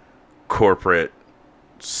corporate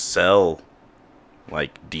sell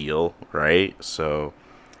like deal, right? So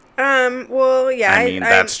well, yeah, I mean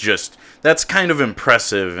that's kind of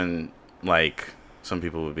impressive, and like some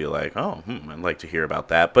people would be like, oh, I'd like to hear about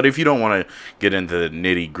that. But if you don't want to get into the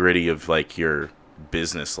nitty gritty of like your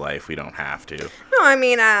business life, we don't have to. No, I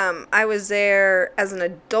mean, I was there as an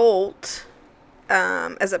adult,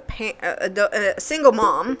 as a single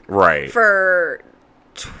mom, right? For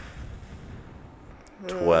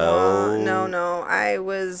 12. No, I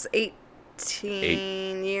was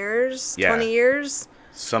 18 years, 20 years.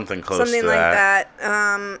 Something close to that.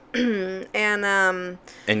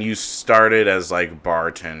 And you started as like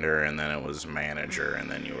bartender, and then it was manager,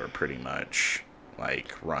 and then you were pretty much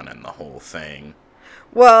like running the whole thing.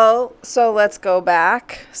 Well, so let's go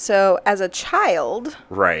back. So as a child,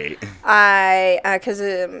 right? Because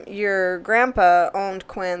your grandpa owned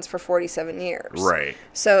Quinn's for 47 years, right?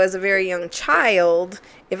 So as a very young child,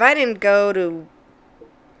 if I didn't go to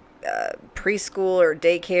preschool or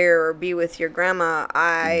daycare or be with your grandma,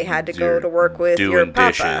 I had to go to work with your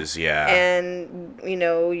papa. Doing dishes, yeah. And,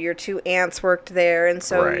 your two aunts worked there. And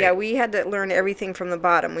so, we had to learn everything from the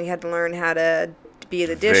bottom. We had to learn how to be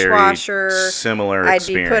the dishwasher. Very similar I'd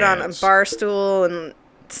experience. be put on a bar stool and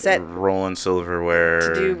rolling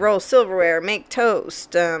silverware. To roll silverware, make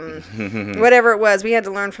toast, whatever it was. We had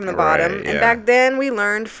to learn from the bottom. And back then, we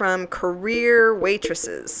learned from career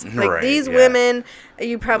waitresses. Like these women,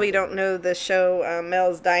 you probably don't know the show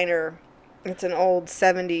Mel's Diner. It's an old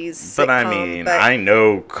 70s sitcom. But I mean, I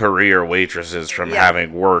know career waitresses from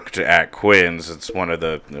having worked at Quinn's. It's one of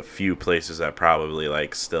the few places that probably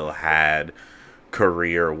like still had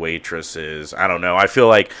career waitresses. I don't know. I feel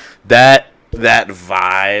like that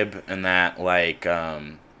vibe and that like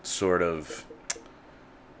sort of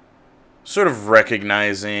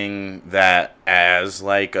recognizing that as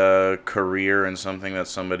like a career and something that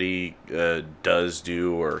somebody does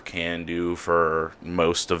do or can do for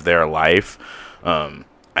most of their life.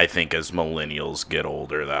 I think as millennials get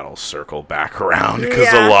older, that'll circle back around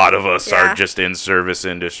because a lot of us are just in service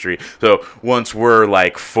industry. So once we're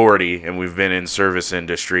like 40 and we've been in service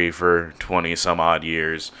industry for 20 some odd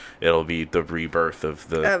years, it'll be the rebirth of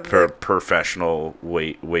the professional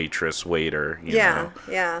waitress, waiter. You know?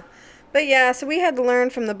 Yeah. But so we had to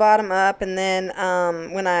learn from the bottom up. And then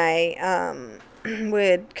when I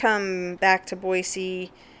would come back to Boise,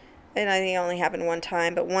 and I think it only happened one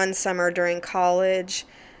time, but one summer during college,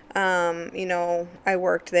 I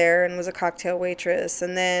worked there and was a cocktail waitress.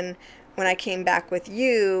 And then when I came back with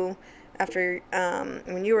you, after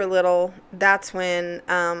when you were little, that's when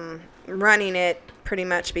running it pretty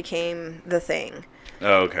much became the thing.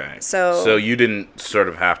 Okay. So you didn't sort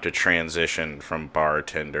of have to transition from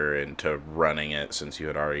bartender into running it since you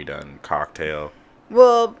had already done cocktail?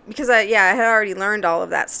 Well, because I had already learned all of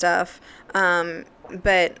that stuff.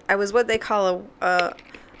 But I was what they call a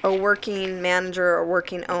working manager or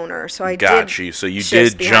working owner. So I got you. So you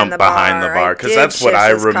did jump behind the bar because that's what I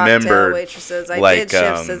remember. Waitresses. I did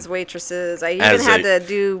shifts as waitresses. I even had to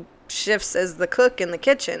do shifts as the cook in the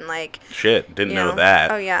kitchen. Like shit, didn't know that.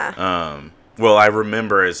 Oh yeah. Well, I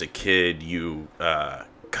remember as a kid you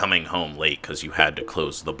coming home late because you had to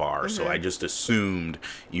close the bar. So I just assumed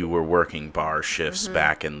you were working bar shifts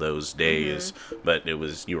back in those days. But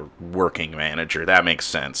you were working manager. That makes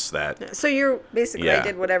sense. So you're basically I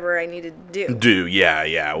did whatever I needed to do.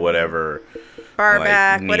 Whatever. Bar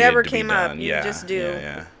back, whatever came up, you just do.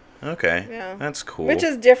 Yeah. Okay. Yeah. That's cool. Which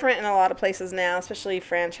is different in a lot of places now, especially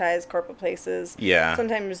franchise corporate places. Yeah.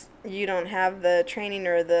 Sometimes you don't have the training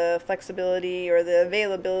or the flexibility or the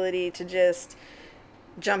availability to just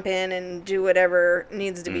jump in and do whatever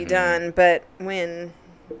needs to be done. But when,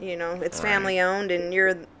 it's family owned and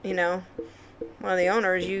you're, one of the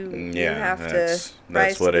owners, you have to.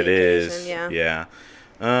 That's what it is. Yeah.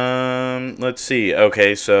 Let's see.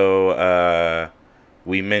 Okay, so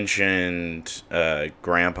we mentioned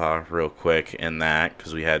Grandpa real quick in that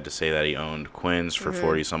because we had to say that he owned Quinn's for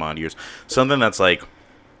 40 some odd years. Something that's like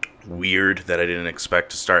weird that I didn't expect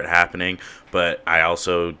to start happening, but I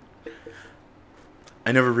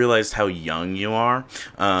never realized how young you are.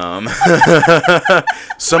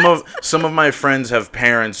 Some of my friends have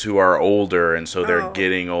parents who are older, and so they're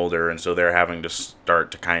getting older, and so they're having to start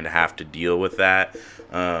to kind of have to deal with that.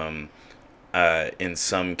 In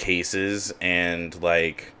some cases, and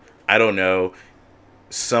like I don't know,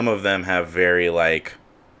 some of them have very like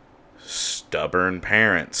stubborn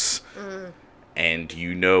parents, and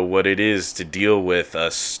you know what it is to deal with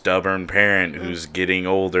a stubborn parent who's getting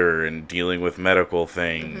older and dealing with medical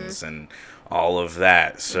things and all of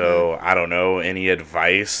that. So I don't know, any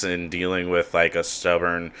advice in dealing with like a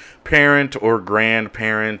stubborn parent or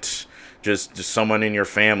grandparent, just someone in your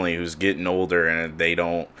family who's getting older and they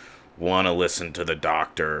don't want to listen to the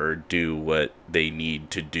doctor or do what they need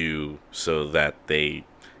to do so that they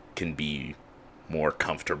can be more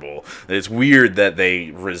comfortable. It's weird that they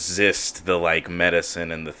resist the like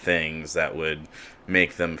medicine and the things that would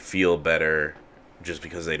make them feel better just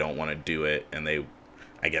because they don't want to do it, and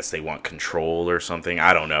I guess they want control or something.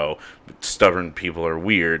 I don't know. Stubborn people are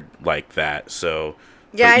weird like that. So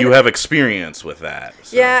you have experience with that.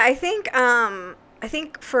 So. Yeah, I think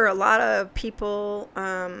for a lot of people,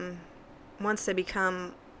 once they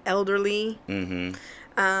become elderly,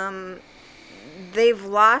 they've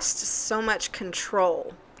lost so much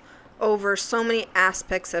control over so many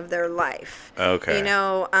aspects of their life. Okay.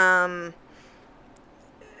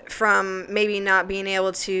 From maybe not being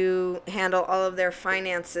able to handle all of their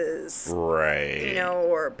finances. Right.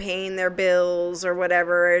 Or paying their bills or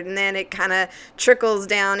whatever. And then it kind of trickles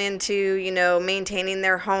down into, maintaining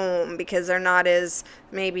their home because they're not as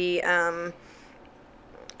maybe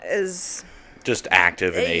as just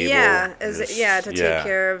active and able. Yeah, to take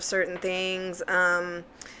care of certain things. And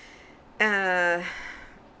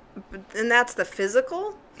that's the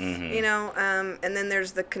physical, and then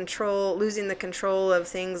there's the losing the control of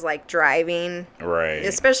things like driving. Right.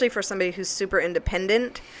 Especially for somebody who's super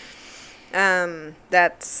independent. That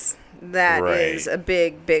is a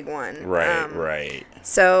big, big one. Right.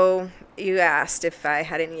 So you asked if I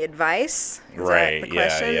had any advice. Is that the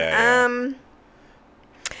question? Yeah.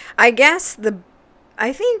 I guess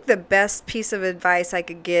I think the best piece of advice I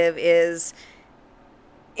could give is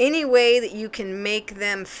any way that you can make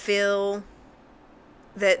them feel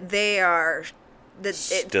that they are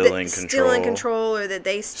still in control, or that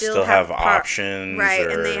they still have options, right,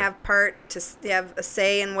 and they have they have a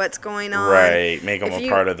say in what's going on. Right, make them a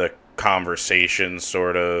part of the conversation,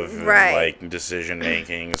 sort of, right, like decision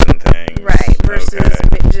makings and things. Right, versus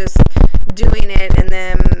just doing it and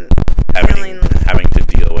then having to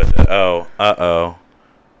deal with it. Oh,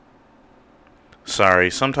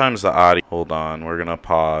 sorry, sometimes the audio... Hold on, we're gonna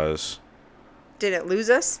pause. Did it lose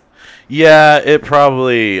us? Yeah, it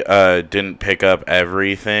probably didn't pick up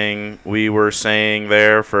everything we were saying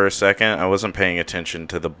there for a second. I wasn't paying attention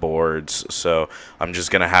to the boards, so I'm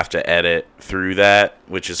just gonna have to edit through that,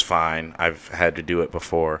 which is fine. I've had to do it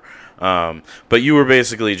before. But you were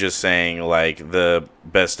basically just saying, like, the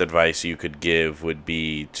best advice you could give would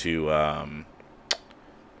be to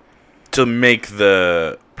make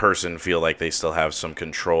the person feel like they still have some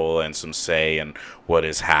control and some say in what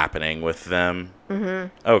is happening with them. Mm-hmm.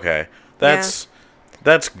 Okay. That's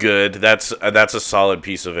good. That's a solid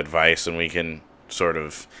piece of advice, and we can sort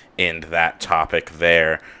of end that topic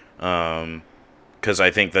there. Because I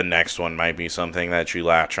think the next one might be something that you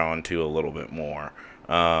latch on to a little bit more.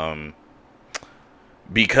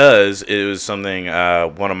 Because it was something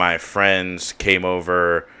one of my friends came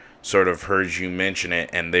over, sort of heard you mention it,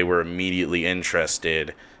 and they were immediately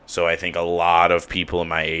interested. So I think a lot of people in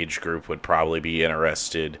my age group would probably be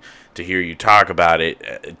interested to hear you talk about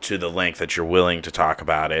it to the length that you're willing to talk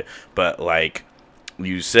about it. But like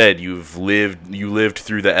you said, you lived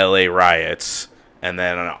through the LA riots, and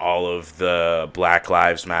then all of the Black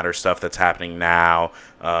Lives Matter stuff that's happening now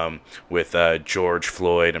with George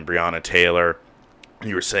Floyd and Breonna Taylor.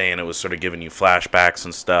 You were saying it was sort of giving you flashbacks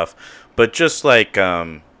and stuff. But just like,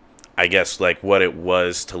 I guess, like what it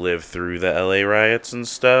was to live through the LA riots and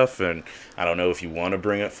stuff. And I don't know if you want to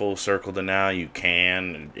bring it full circle to now, you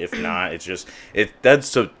can. And if not,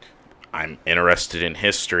 I'm interested in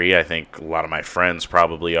history. I think a lot of my friends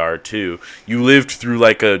probably are too. You lived through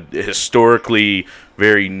like a historically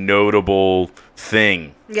very notable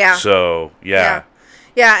thing. Yeah. So, yeah.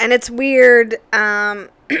 Yeah, and it's weird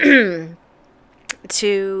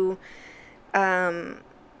to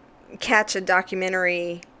catch a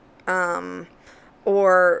documentary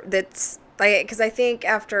or that's like, because I think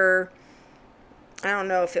after, I don't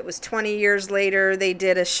know if it was 20 years later, they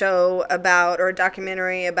did a show about, or a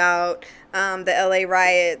documentary about the LA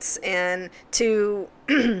riots, and to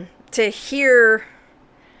hear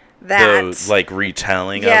that, the like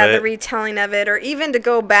retelling of it. Yeah, the retelling of it, or even to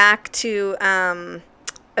go back to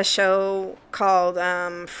a show called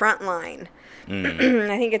Frontline.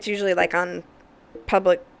 I think it's usually like on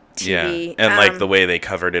public TV. Yeah, and like the way they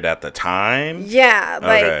covered it at the time. Yeah,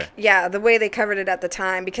 like the way they covered it at the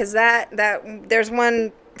time, because that there's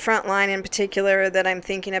one Frontline in particular that I'm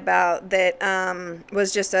thinking about that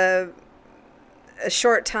was just a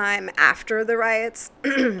short time after the riots.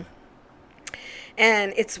 And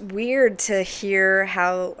it's weird to hear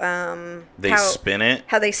how they spin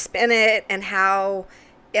it, and how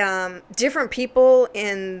different people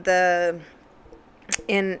in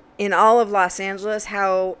all of Los Angeles,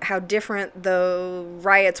 how different the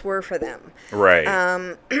riots were for them. Right.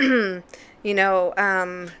 I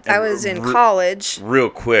was in college. Real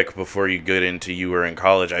quick before you get into you were in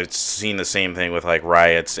college, I've seen the same thing with like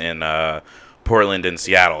riots in Portland and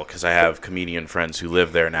Seattle, because I have comedian friends who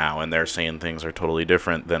live there now, and they're saying things are totally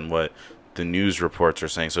different than what the news reports are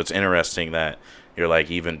saying. So it's interesting that you're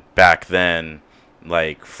like, even back then,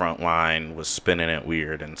 like Frontline was spinning it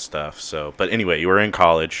weird and stuff. So, but anyway, you were in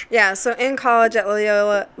college. Yeah, so in college at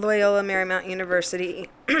Loyola Marymount University,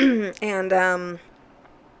 and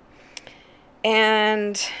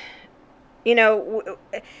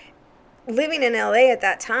living in LA at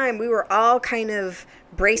that time, we were all kind of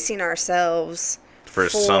bracing ourselves for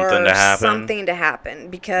something to happen,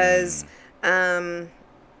 because as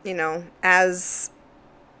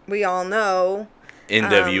we all know,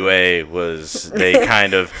 NWA they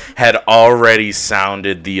kind of had already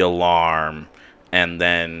sounded the alarm, and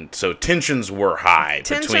then so tensions were high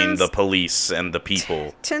between the police and the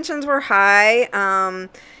people. Tensions were high.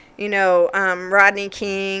 Rodney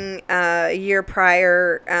King, a year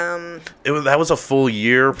prior. That was a full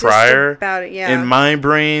year prior. About it, yeah. In my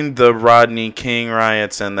brain, the Rodney King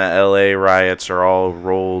riots and the LA riots are all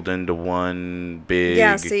rolled into one big.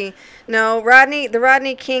 Yeah. See, no, the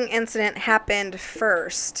Rodney King incident happened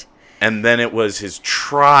first. And then it was his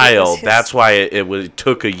trial. That's why it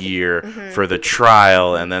took a year for the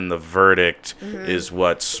trial, and then the verdict is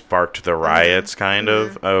what sparked the riots, kind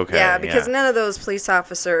of. Okay. Yeah, because none of those police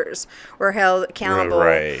officers were held accountable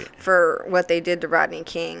for what they did to Rodney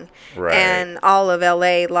King. Right. And all of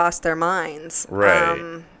LA lost their minds.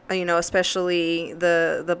 Right. Especially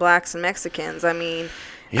the blacks and Mexicans. I mean,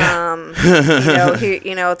 yeah.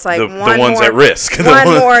 It's like the ones at risk.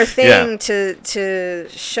 One more thing to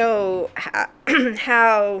show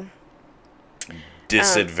how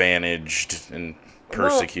disadvantaged and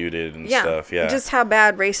persecuted and stuff. Yeah. Just how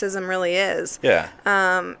bad racism really is. Yeah.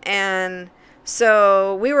 And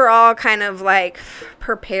so we were all kind of like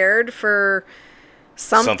prepared for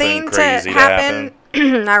something to happen.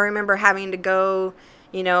 I remember having to go,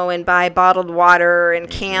 and buy bottled water and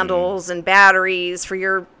candles and batteries for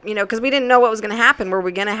your, because we didn't know what was going to happen. Were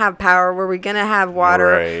we going to have power? Were we going to have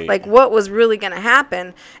water? Right. Like, what was really going to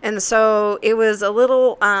happen? And so it was a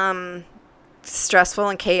little stressful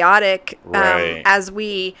and chaotic as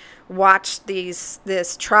we watch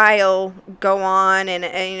this trial go on,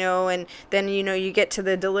 and then you get to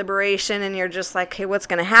the deliberation, and you're just like, hey, what's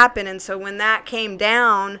going to happen? And so when that came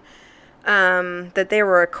down, that they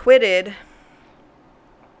were acquitted,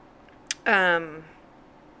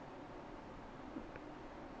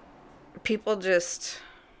 people just,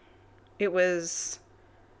 it was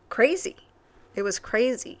crazy. It was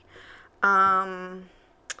crazy.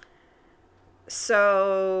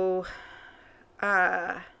 So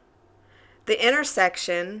the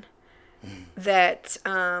intersection that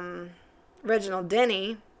Reginald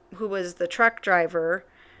Denny, who was the truck driver,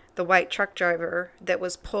 the white truck driver that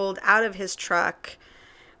was pulled out of his truck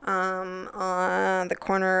on the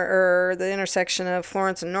corner or the intersection of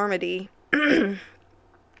Florence and Normandy. I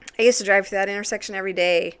used to drive through that intersection every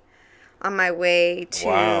day on my way to,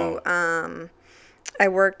 wow. I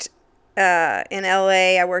worked in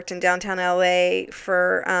LA. I worked in downtown LA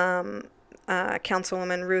for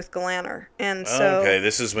Councilwoman Ruth Galanter. And so, okay,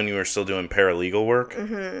 this is when you were still doing paralegal work?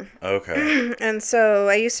 Mm-hmm. Okay. And so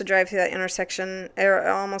I used to drive through that intersection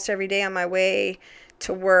almost every day on my way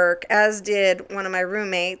to work, as did one of my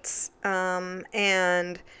roommates.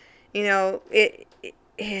 And,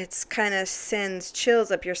 it's kind of sends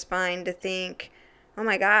chills up your spine to think, oh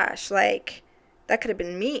my gosh, like, that could have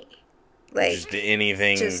been me. Like, just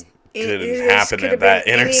anything could happen at that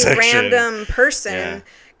intersection. Any random person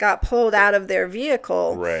got pulled out of their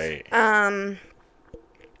vehicle. Right. So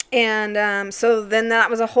then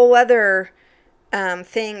that was a whole other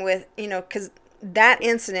thing with, because that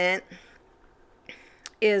incident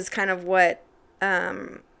is kind of what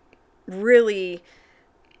really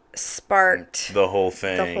sparked the whole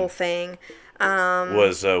thing.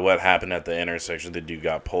 Was what happened at the intersection. The dude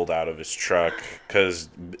got pulled out of his truck because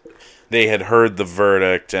they had heard the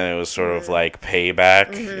verdict, and it was sort of like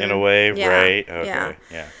payback in a way, right? Okay.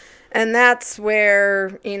 Yeah. And that's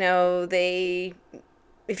where,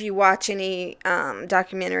 if you watch any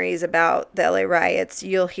documentaries about the LA riots,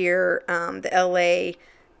 you'll hear the LA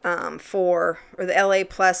 4 or the LA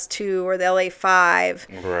plus 2 or the LA 5.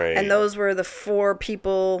 Right. And those were the 4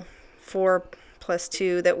 people, 4 plus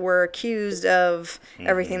 2, that were accused of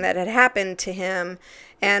everything that had happened to him.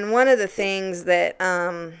 And one of the things that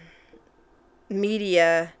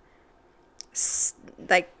media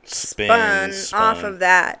spun off of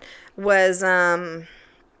that was Lance.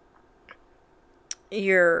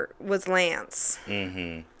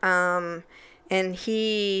 Mm-hmm. And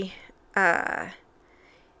he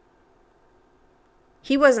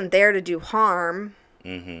wasn't there to do harm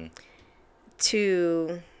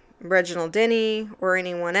to Reginald Denny or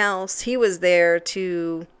anyone else. He was there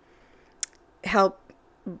to help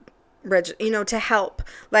to help.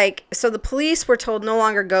 Like, so the police were told no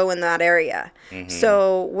longer go in that area.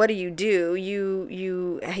 So what do?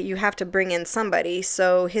 You have to bring in somebody.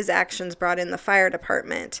 So his actions brought in the fire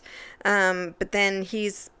department. But then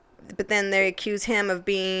they accuse him of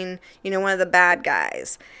being, one of the bad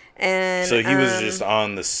guys. And so he was just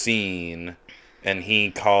on the scene, and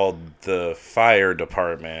he called the fire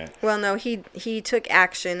department. Well, no, he took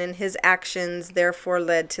action, and his actions therefore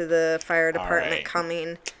led to the fire department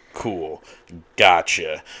coming. Cool.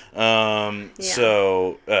 Gotcha.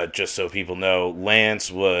 So, just so people know,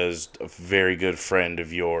 Lance was a very good friend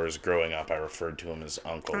of yours growing up. I referred to him as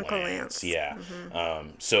Uncle Lance. Yeah.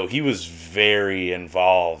 So he was very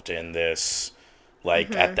involved in this,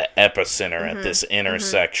 like, at the epicenter, at this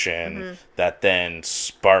intersection that then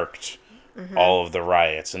sparked all of the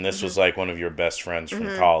riots. And this was, like, one of your best friends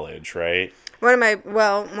from college, right? One of my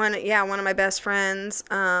best friends,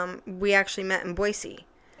 we actually met in Boise.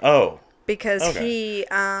 Oh. Because he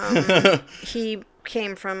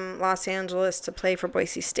came from Los Angeles to play for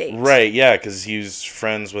Boise State. Right, yeah, because he was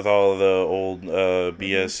friends with all the old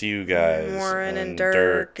BSU guys. Warren and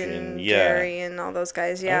Dirk and Jerry and all those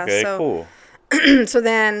guys, yeah. Okay, cool. So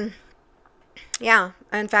then, yeah,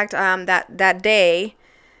 in fact, that day,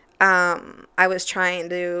 I was trying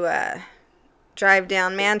to drive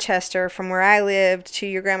down Manchester from where I lived to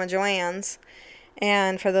your Grandma Joanne's.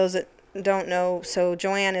 And for those that don't know, so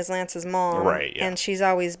Joanne is Lance's mom, right? Yeah. And she's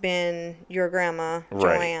always been your grandma,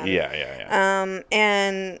 right. Joanne. Yeah.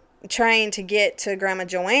 And trying to get to Grandma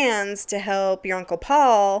Joanne's to help your Uncle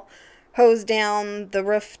Paul hose down the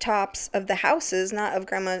rooftops of the houses,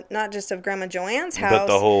 not just of Grandma Joanne's house, but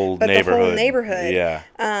the whole neighborhood. Yeah.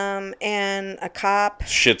 And a cop.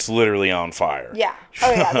 Shit's literally on fire. Yeah.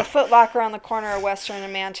 Oh yeah. The Foot Locker on the corner of Western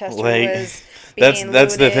and Manchester was being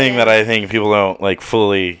that's the thing that I think people don't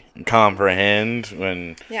fully comprehend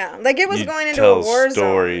when like it was going into a war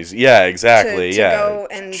stories. zone. Yeah, exactly. To go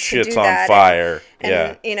and shit's to do on that fire.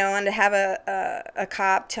 And and to have a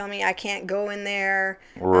cop tell me I can't go in there.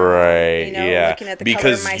 Right. Looking at the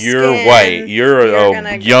because color of my you're skin, white. You're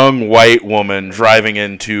a young white woman driving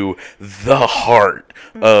into the heart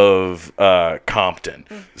of Compton.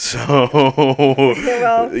 So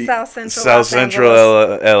South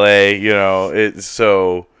Central LA. It's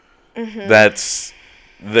so that's.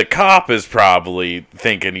 The cop is probably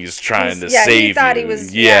thinking he's trying to save you. He thought he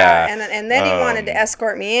was. And then he wanted to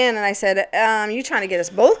escort me in, and I said, "You trying to get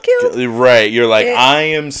us both killed?" Right. You're like, I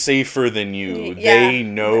am safer than you. They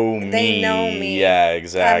know me. They know me. Yeah,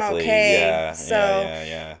 exactly. I'm okay. Yeah. So,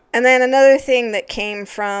 yeah. And then another thing that came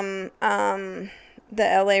from the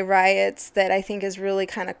LA riots that I think is really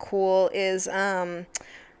kind of cool is,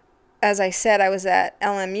 as I said, I was at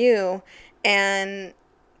LMU, and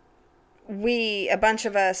a bunch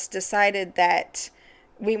of us decided that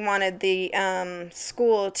we wanted the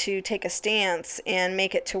school to take a stance and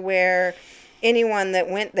make it to where anyone that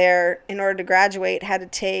went there in order to graduate had to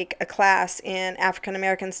take a class in African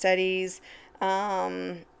American studies,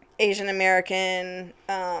 Asian American,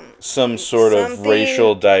 some sort of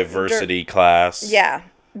racial diversity class. Yeah,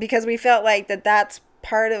 because we felt like that's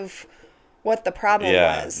part of what the problem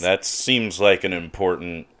was. Yeah, that seems like an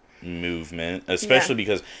important movement, especially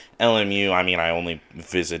because LMU, I only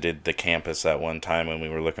visited the campus at one time when we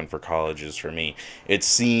were looking for colleges for me. It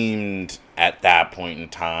seemed at that point in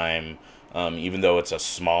time, even though it's a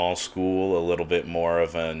small school, a little bit more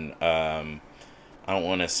of an, I don't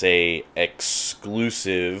want to say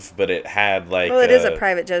exclusive, but it had like... Well, it is a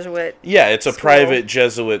private Jesuit Yeah, it's a private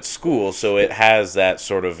Jesuit school, so it has that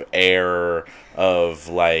sort of air of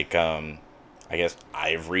like... I guess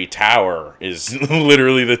ivory tower is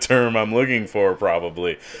literally the term I'm looking for,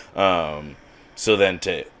 probably. So then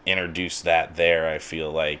to introduce that there, I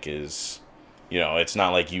feel like is, it's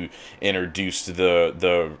not like you introduced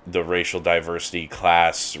the racial diversity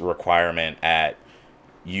class requirement at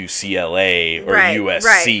UCLA or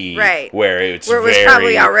USC, where it was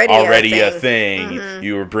probably already a thing. Mm-hmm.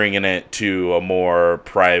 You were bringing it to a more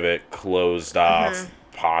private, closed off,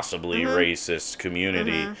 possibly racist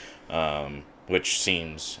community. Mm-hmm. Which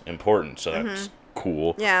seems important, so that's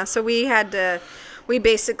cool. Yeah, so we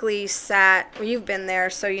basically sat, you've been there,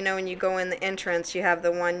 so when you go in the entrance, you have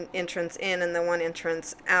the one entrance in and the one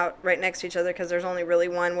entrance out right next to each other because there's only really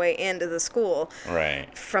one way into the school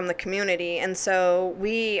from the community. And so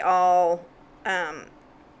we all,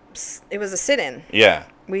 it was a sit-in. Yeah.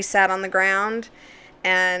 We sat on the ground,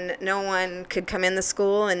 and no one could come in the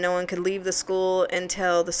school and no one could leave the school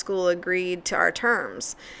until the school agreed to our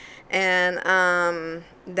terms. And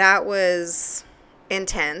that was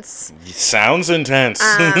intense. Sounds intense.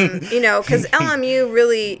 Because LMU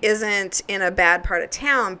really isn't in a bad part of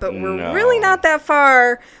town, but we're really not that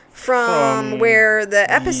far from where the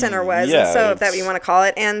epicenter was, yeah, and so if that you want to call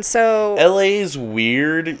it. And so LA's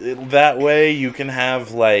weird that way. You can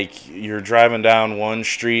have you're driving down one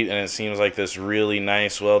street and it seems like this really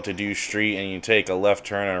nice, well-to-do street, and you take a left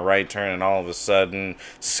turn and a right turn, and all of a sudden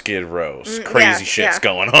Skid Row's crazy shit's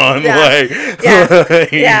going on.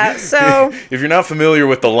 So if you're not familiar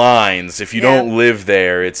with the lines, if you don't live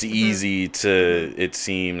there, it's easy to, it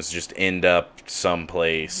seems, just end up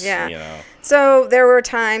someplace. So there were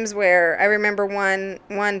times where I remember one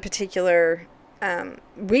particular,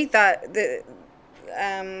 we thought that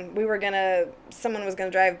someone was gonna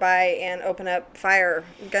drive by and open up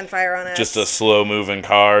gunfire on us. Just a slow moving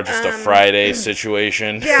car, just a Friday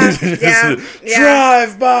situation.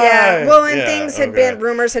 Drive by. Yeah. Well, and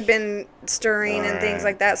rumors had been stirring and things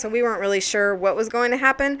like that, so we weren't really sure what was going to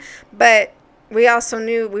happen, but we also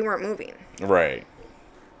knew we weren't moving. Right.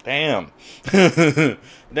 Damn.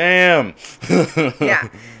 Damn. Yeah.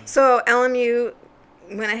 So LMU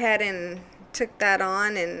went ahead and took that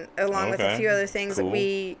on, and along with a few other things that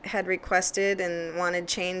we had requested and wanted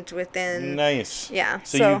changed within. Nice. Yeah.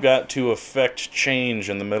 So you got to affect change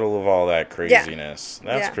in the middle of all that craziness.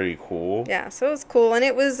 Yeah. That's pretty cool. Yeah. So it was cool, and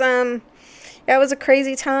it was it was a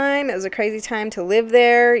crazy time. It was a crazy time to live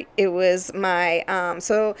there. It was my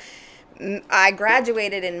so I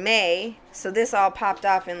graduated in May, so this all popped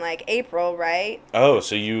off in April, right? Oh,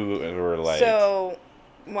 so you were So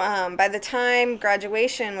by the time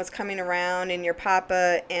graduation was coming around, and your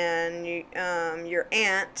papa and your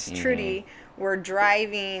aunt Trudy were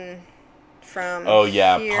driving from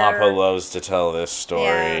here. Papa loves to tell this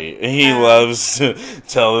story. He loves to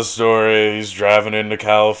tell the story. He's driving into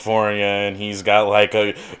California, and he's got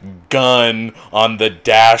a gun on the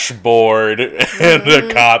dashboard, and the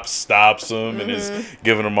cop stops him and is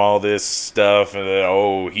giving him all this stuff, and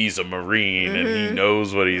then, he's a Marine and he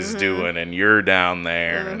knows what he's doing, and you're down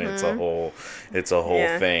there, and it's a whole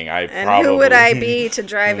thing. Who would I be to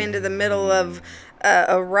drive into the middle of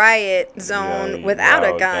a riot zone without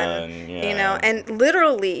a gun? And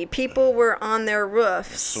literally people were on their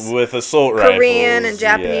roofs with assault rifles, Korean and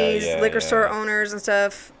Japanese liquor store owners and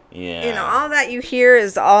stuff. All that you hear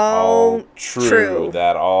is all true.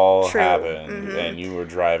 That all happened, and you were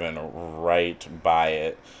driving right by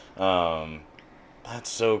it. That's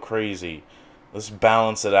so crazy. Let's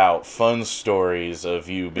balance it out. Fun stories of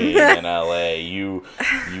you being in LA. You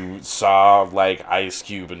saw like Ice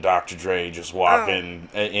Cube and Dr. Dre just walking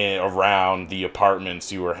around the apartments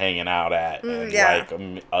you were hanging out at, and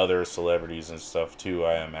like other celebrities and stuff too,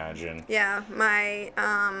 I imagine. Yeah, my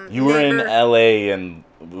you were in LA in,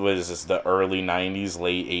 what is this, the early 90s,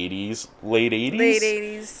 late 80s? Late 80s? Late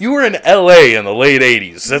 80s. You were in LA in the late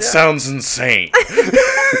 80s. That sounds insane.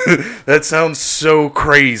 That sounds so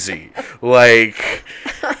crazy. Like,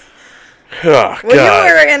 oh, God. Well,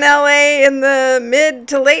 you were in LA in the mid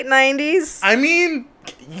to late 90s. I mean,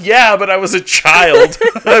 yeah, but I was a child.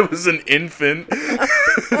 I was an infant.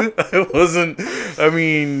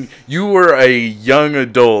 You were a young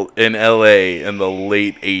adult in LA in the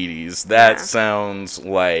late 80s. That sounds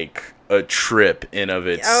like a trip in of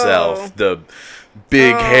itself. The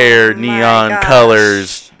big hair, neon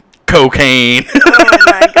colors, cocaine. Oh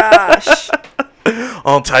my gosh.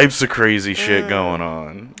 All types of crazy shit going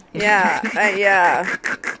on. Yeah.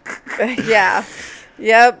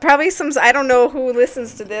 Yeah, probably some. I don't know who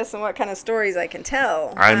listens to this and what kind of stories I can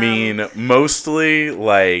tell. I mean, mostly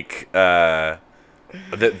like that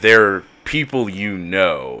they're people you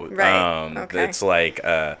know. Right. Okay. It's like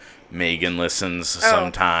Megan listens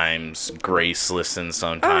sometimes. Grace listens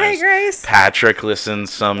sometimes. Oh, hey, Grace. Patrick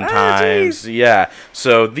listens sometimes. Yeah.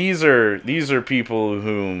 So these are people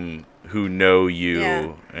who know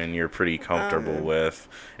you and you're pretty comfortable with.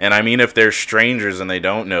 And I mean, if they're strangers and they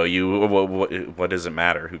don't know you, what does it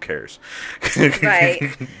matter? Who cares?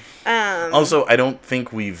 Right. Also, I don't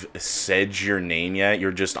think we've said your name yet.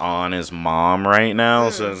 You're just on as mom right now.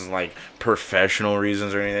 So it's like professional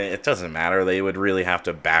reasons or anything. It doesn't matter. They would really have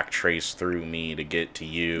to backtrace through me to get to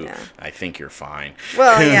you. Yeah. I think you're fine.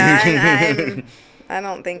 Well, yeah, I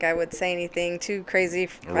don't think I would say anything too crazy.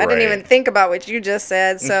 I didn't even think about what you just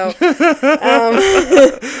said. So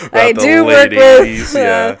I do work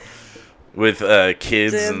with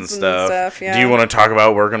kids and stuff. Do you want to talk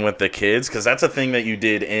about working with the kids? Because that's a thing that you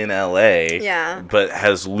did in LA. Yeah. But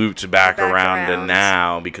has looped back around to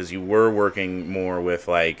now, because you were working more with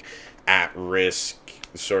like at-risk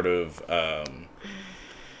sort of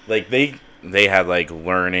like they had like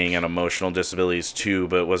learning and emotional disabilities too,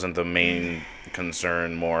 but it wasn't the main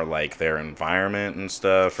concern more like their environment and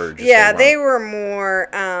stuff, or just they were more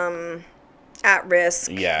at risk,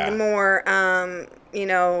 more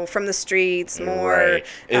from the streets, more right.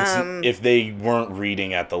 It's if they weren't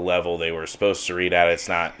reading at the level they were supposed to read at, it's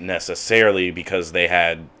not necessarily because they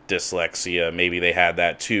had dyslexia. Maybe they had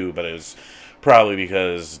that too, but it was probably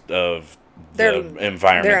because of the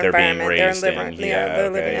environment they're being raised in. Their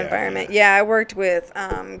living environment. Yeah, I worked with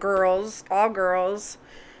girls, all girls.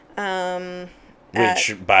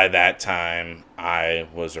 Which by that time I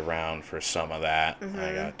was around for some of that.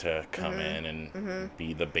 I got to come in and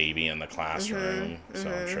be the baby in the classroom,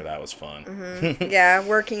 so I'm sure that was fun. Yeah,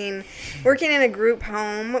 working in a group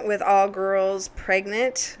home with all girls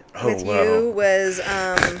pregnant with you was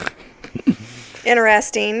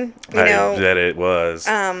interesting. I bet it was.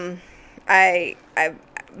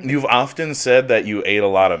 You've often said that you ate a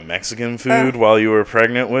lot of Mexican food while you were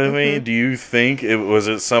pregnant with me. Do you think it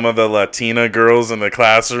was some of the Latina girls in the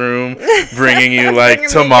classroom bringing you like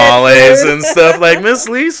tamales and stuff? Like, Miss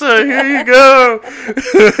Lisa, here you go. Was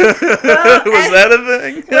that a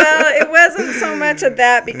thing? Well, it wasn't so much of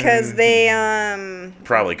that because they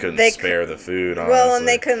probably couldn't spare the food. Honestly. Well, and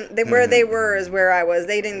they couldn't. Where they were is where I was.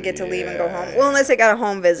 They didn't get to leave and go home. Well, unless they got a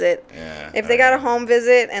home visit. Yeah, if they got a home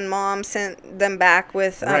visit and mom sent them back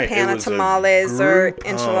with pan of tamales or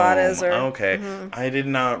enchiladas I did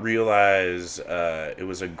not realize it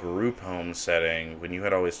was a group home setting. When you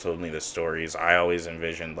had always told me the stories, I always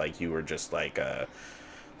envisioned like you were just like a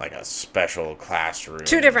special classroom.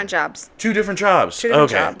 Two different jobs.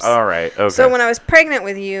 Okay. All right. Okay. So when I was pregnant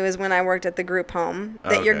with you is when I worked at the group home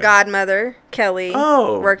that your godmother, Kelly,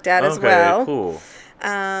 worked at as well. Cool.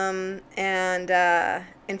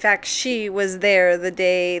 In fact, she was there the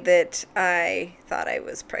day that I thought I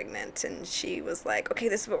was pregnant, and she was like, "Okay,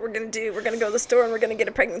 this is what we're gonna do. We're gonna go to the store and we're gonna get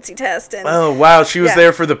a pregnancy test." And oh wow, she was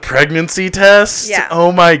there for the pregnancy test. Yeah.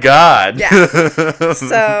 Oh my god. Yeah.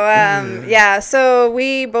 So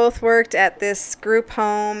we both worked at this group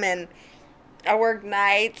home, and I worked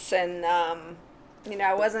nights, and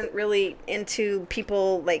I wasn't really into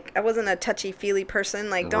people, like, I wasn't a touchy-feely person,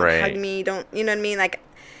 like, don't hug me, don't, you know what I mean, like,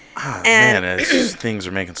 things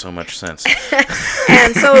are making so much sense.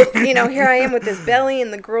 And so, here I am with this belly,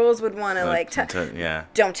 and the girls would want to, like,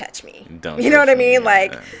 don't touch me. You know what I mean?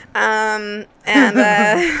 Like,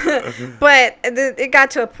 but it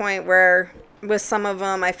got to a point where with some of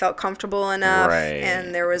them I felt comfortable enough,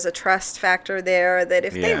 and there was a trust factor there that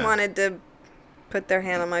if they wanted to put their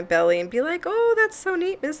hand on my belly and be like, "Oh, that's so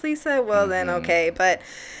neat, Miss Lisa," well, then okay.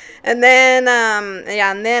 And then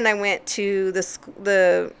I went to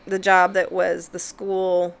the job that was the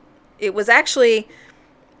school. It was actually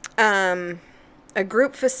a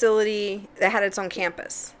group facility that had its own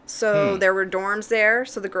campus. So there were dorms there.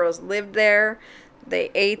 So the girls lived there.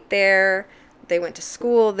 They ate there. They went to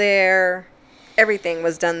school there. Everything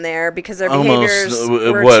was done there because their behaviors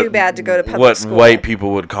were too bad to go to public school. What white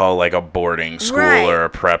people would call like a boarding school or a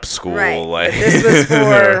prep school. Like. But this was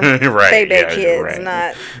for baby kids,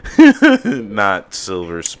 not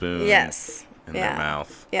silver spoon in their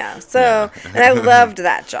mouth. Yeah. So, and I loved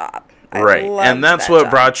that job. And that's what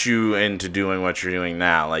brought you into doing what you're doing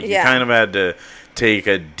now. Like, you kind of had to take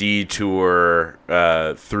a detour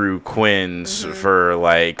through Quinn's for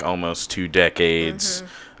like almost 2 decades.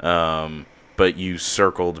 But you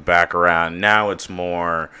circled back around. Now it's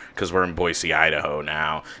more, because we're in Boise, Idaho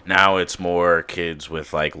now. Now it's more kids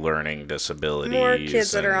with like learning disabilities. More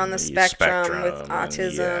kids that are on the spectrum with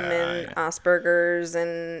autism and Asperger's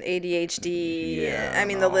and ADHD. I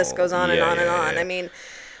mean, the list goes on and on and on. I mean,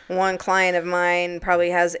 one client of mine probably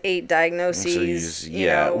has 8 diagnoses.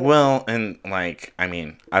 Well, and like, I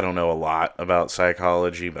mean, I don't know a lot about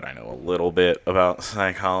psychology, but I know a little bit about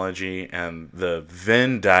psychology, and the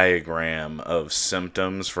Venn diagram of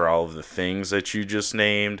symptoms for all of the things that you just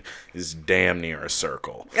named is damn near a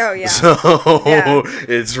circle. Oh, yeah. So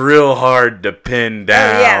it's real hard to pin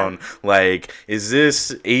down, like, is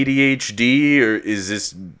this ADHD or is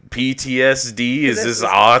this PTSD? Is this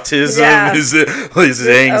autism? Yeah. Is it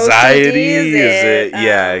anxiety? OCD, is it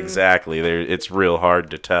yeah, exactly. It's real hard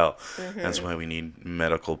to tell. That's why we need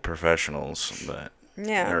medical professionals,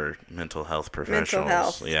 or mental health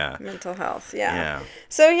professionals. Mental health.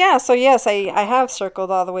 So yes, I have circled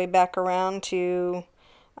all the way back around to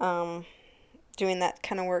doing that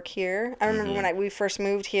kind of work here. I remember when we first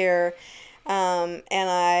moved here, and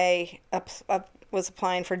I was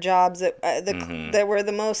applying for jobs that were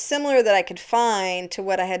the most similar that I could find to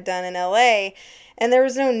what I had done in LA, and there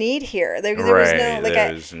was no need here. There was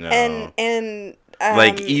no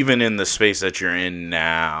like even in the space that you're in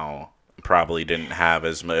now, probably didn't have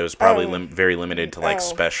as much. It was probably very limited to like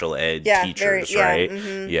special ed teachers, right?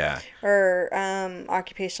 Or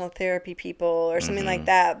occupational therapy people or something like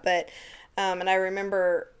that. But and I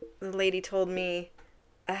remember the lady told me,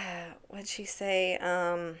 what'd she say?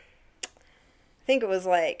 I think it was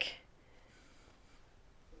like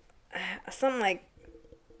something like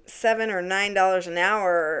 $7 or $9 an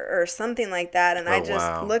hour or something like that, and I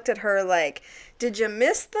just looked at her like, did you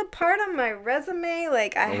miss the part on my resume?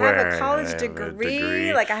 Like, I have a college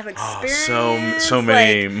degree. Like, I have experience. So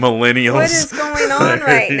many millennials. What is going on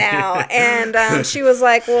right now? And she was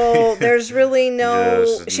like, well, there's really no.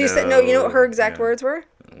 She said, no. You know what her exact words were?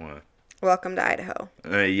 What? Welcome to Idaho.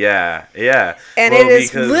 Yeah. And it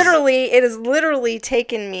is literally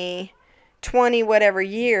taken me 20 whatever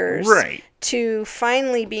years to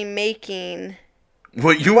finally be making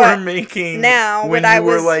what you were making now when you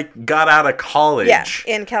were like got out of college. Yeah,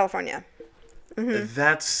 in California.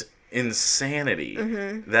 That's insanity.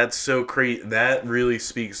 That's so crazy. That really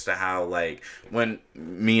speaks to how, like, when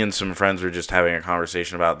me and some friends were just having a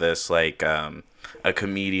conversation about this, like, a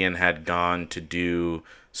comedian had gone to do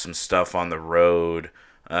some stuff on the road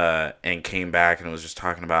and came back and was just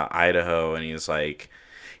talking about Idaho, and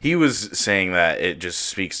he was saying that it just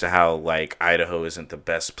speaks to how, like, Idaho isn't the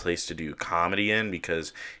best place to do comedy in,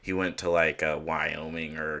 because he went to like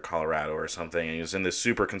Wyoming or Colorado or something, and he was in this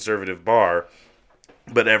super conservative bar,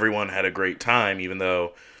 but everyone had a great time even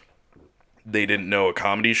though they didn't know a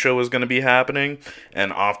comedy show was going to be happening.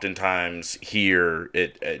 And oftentimes here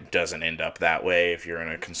it doesn't end up that way. If you're in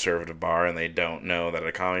a conservative bar and they don't know that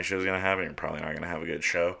a comedy show is going to happen, you're probably not going to have a good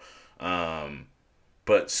show.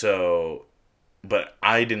 But so but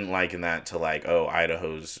I didn't liken that to like, oh,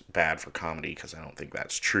 Idaho's bad for comedy, because I don't think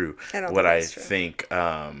that's true. I think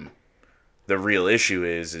the real issue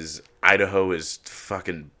is Idaho is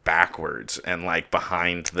fucking backwards and like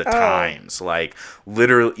behind the times. Like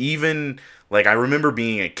literally, even like I remember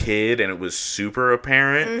being a kid and it was super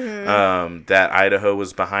apparent that Idaho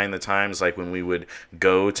was behind the times. Like when we would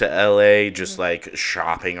go to LA, just like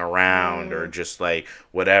shopping around or just like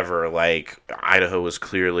whatever. Like Idaho was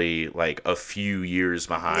clearly like a few years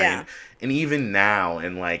behind. Yeah. And even now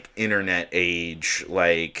in like internet age,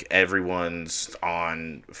 like everyone's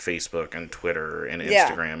on Facebook and Twitter and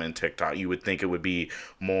Instagram and TikTok. You would think it would be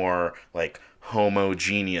more like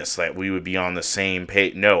homogeneous, like we would be on the same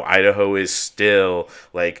page. No, Idaho is still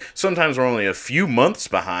like, sometimes we're only a few months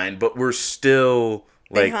behind, but we're still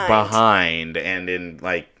like behind. And in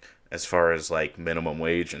like, as far as like minimum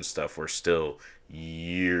wage and stuff, we're still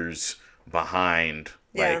years behind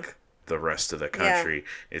like the rest of the country.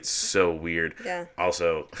 Yeah. It's so weird. Yeah.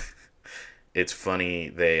 Also, it's funny,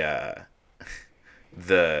 they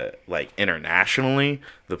the like internationally,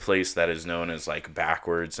 the place that is known as like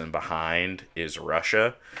backwards and behind is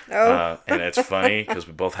Russia. And it's funny because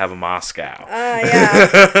we both have a Moscow.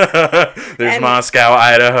 Yeah. There's Moscow,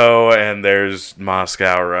 Idaho, and there's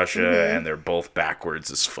Moscow, Russia, and they're both backwards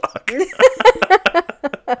as fuck.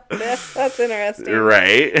 That's interesting.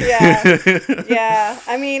 Right? Yeah. Yeah.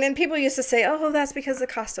 I mean, and people used to say, oh, that's because the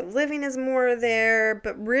cost of living is more there.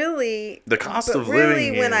 But really, the cost of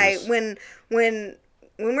living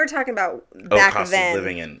when we're talking about back cost then, of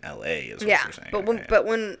living in LA is what you're saying.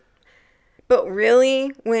 But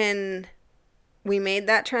really, when we made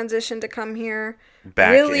that transition to come here,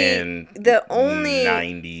 back really, in the only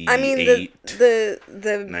 98, I mean the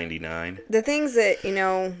 99, the things that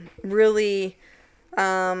really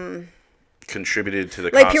contributed to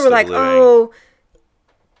the like cost people were like living.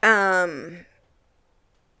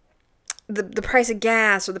 The price of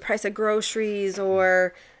gas or the price of groceries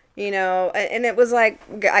or and it was like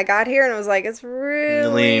I got here and it was like it's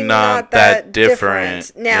really not that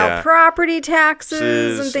different. Now property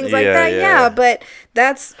taxes and things like that, but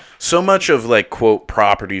that's so much of like quote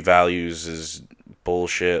property values is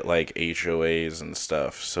bullshit, like HOAs and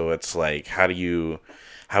stuff. So it's like how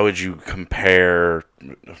would you compare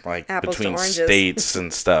like apples between to oranges. states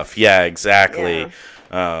and stuff? Yeah, exactly.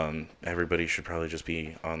 Everybody should probably just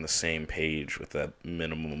be on the same page with that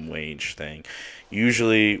minimum wage thing.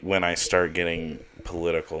 Usually when I start getting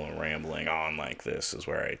political and rambling on like this is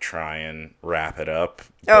where I try and wrap it up.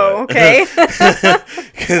 Oh, okay.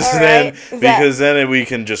 Because then we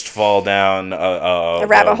can just fall down a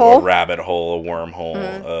rabbit hole, a wormhole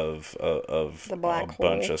of the black a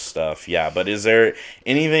bunch of stuff. Yeah, but is there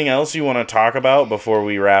anything else you want to talk about before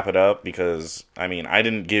we wrap it up? Because I mean, I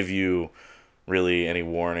didn't give you really any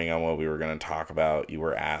warning on what we were going to talk about. You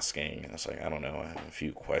were asking. It's like, I don't know, I have a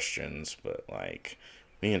few questions, but like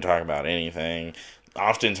we can talk about anything.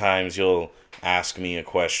 Oftentimes you'll ask me a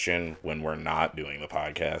question when we're not doing the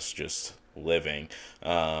podcast, just living,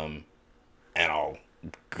 and I'll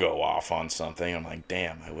go off on something. I'm like,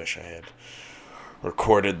 damn, I wish I had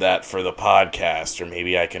recorded that for the podcast, or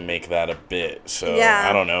maybe I can make that a bit. So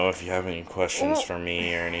I don't know if you have any questions for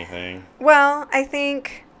me or anything. Well, I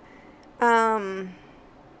think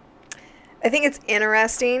it's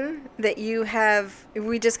interesting that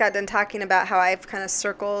we just got done talking about how I've kind of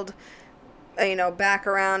circled, back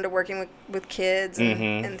around to working with kids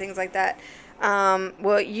and things like that.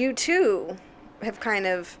 Well, you too have kind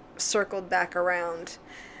of circled back around,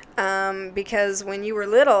 because when you were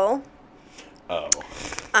little,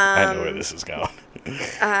 I know where this is going.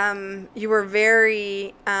 You were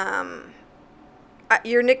very,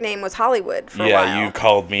 your nickname was Hollywood for a while. Yeah, you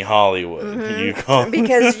called me Hollywood. Mm-hmm.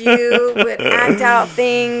 Because you would act out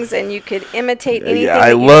things and you could imitate anything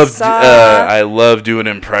you saw. I loved doing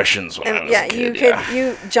impressions when I was a kid.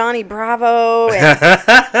 You Johnny Bravo and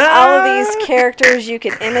all of these characters you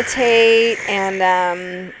could imitate,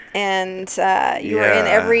 and you were in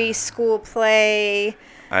every school play.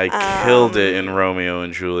 I killed it in Romeo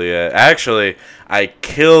and Juliet. Actually, I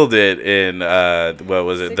killed it in,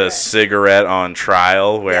 The Cigarette on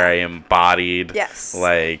Trial, where I embodied,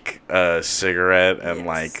 like, a cigarette and,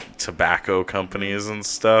 like, tobacco companies and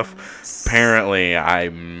stuff. Apparently, I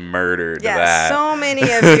murdered that. So many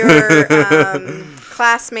of your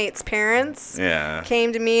classmates' parents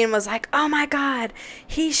came to me and was like, oh, my God,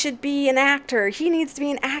 he should be an actor. He needs to be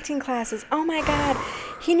in acting classes. Oh, my God,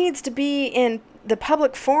 he needs to be in the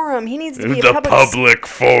public forum. He needs to be the public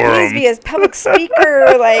forum. He needs to be a public speaker.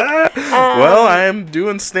 Like, well, I am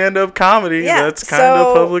doing stand-up comedy. Yeah, that's kind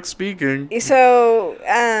of public speaking. So,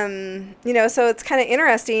 so it's kind of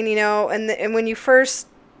interesting, and when you first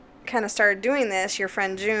kind of started doing this, your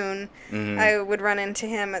friend June, I would run into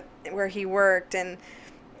him where he worked, and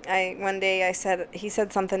one day he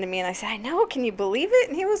said something to me, and I said, I know, can you believe it?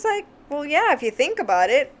 And he was like, well, yeah, if you think about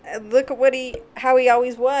it, look at how he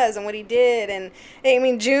always was and what he did. And I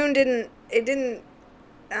mean, June didn't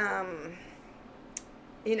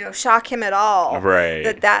shock him at all.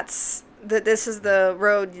 Right. That this is the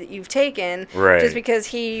road that you've taken. Right. Just because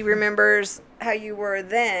he remembers how you were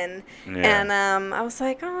then. Yeah. And I was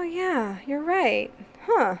like, oh yeah, you're right.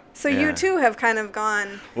 Huh. So you too have kind of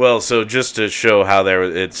gone. Well, so just to show how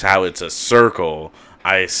it's a circle.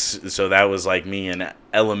 So that was like me in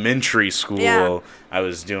elementary school. Yeah. I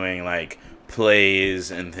was doing like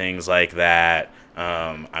plays and things like that.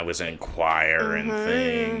 I was in choir and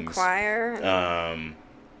things.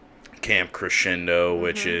 Camp Crescendo,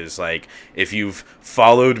 which is like, if you've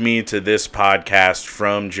followed me to this podcast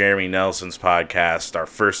from Jeremy Nelson's podcast, our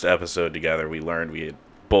first episode together, we learned we had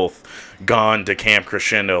both gone to Camp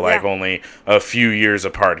Crescendo like only a few years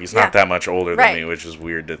apart. He's not that much older than me, which is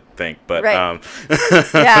weird to think, but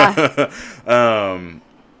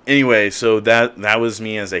anyway, so that was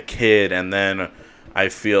me as a kid, and then I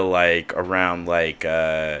feel like around like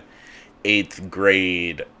 8th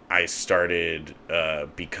grade I started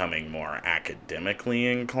becoming more academically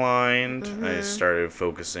inclined. I started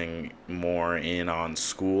focusing more in on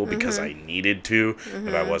school because I needed to.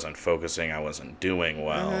 If I wasn't focusing, I wasn't doing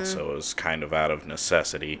well. So it was kind of out of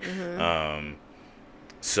necessity.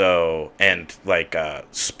 So, and like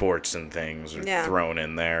sports and things are thrown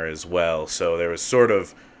in there as well. So there was sort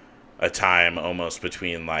of a time almost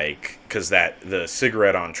between like, because the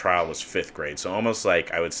cigarette on trial was 5th grade. So almost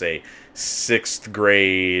like I would say 6th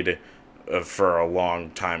grade for a long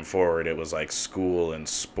time forward, it was like school and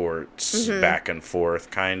sports back and forth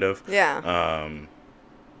kind of. Yeah.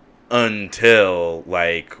 Until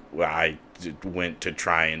like I went to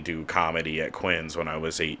try and do comedy at Quinn's when I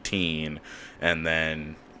was 18, and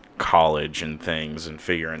then college and things and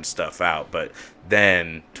figuring stuff out. But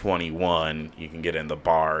then 21, you can get in the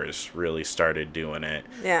bars, really started doing it.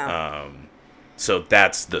 Yeah. So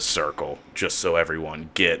that's the circle, just so everyone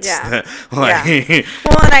gets. Yeah. Well,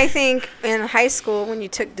 and I think in high school when you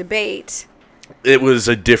took debate, it was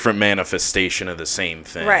a different manifestation of the same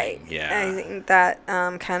thing. Right. Yeah. I think that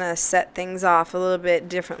kind of set things off a little bit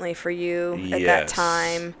differently for you at that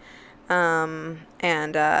time. And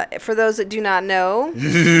for those that do not know,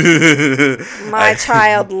 my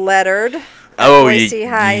child lettered at Boise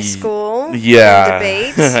High School in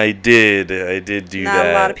debate. I did do that. Not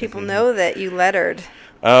a lot of people know that you lettered.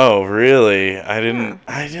 Oh, really? I didn't.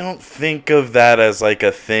 I don't think of that as like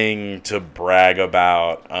a thing to brag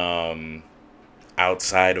about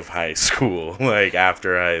outside of high school, like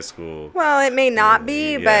after high school. Well, it may not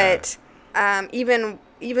be, but even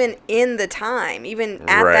in the time, even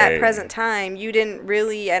at that present time, you didn't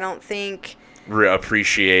really, I don't think,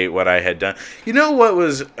 appreciate what I had done. You know what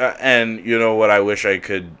was, and you know what I wish I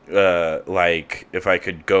could, like, if I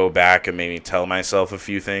could go back and maybe tell myself a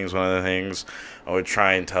few things. One of the things I would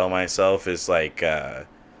try and tell myself is like,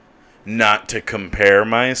 not to compare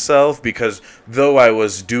myself, because though I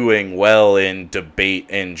was doing well in debate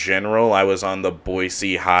in general, I was on the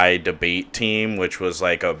Boise High debate team, which was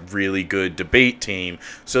like a really good debate team.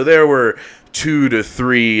 So there were 2 to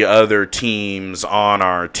 3 other teams on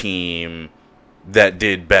our team that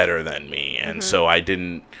did better than me. And so I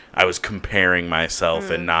was comparing myself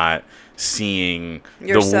and not seeing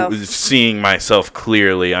myself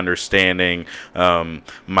clearly, understanding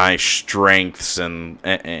my strengths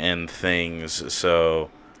and things. So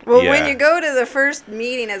when you go to the first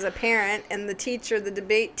meeting as a parent and the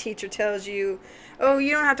debate teacher tells you, oh,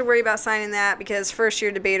 you don't have to worry about signing that because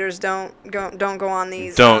first-year debaters don't go on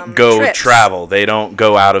these trips. Travel. They don't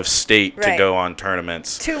go out of state to go on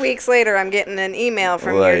tournaments. 2 weeks later, I'm getting an email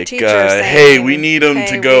from your teacher saying, hey, we need him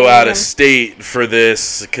to go out of state for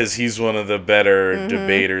this because he's one of the better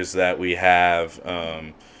debaters that we have.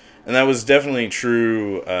 And that was definitely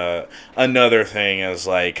true. Another thing is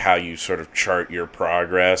like how you sort of chart your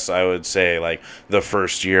progress. I would say like the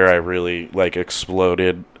first year I really like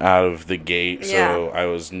exploded out of the gate. So I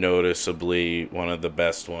was noticeably one of the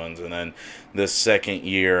best ones. And then the second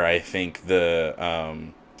year, I think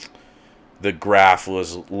the the graph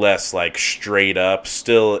was less like straight up,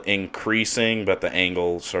 still increasing, but the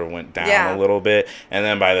angle sort of went down a little bit. And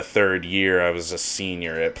then by the third year, I was a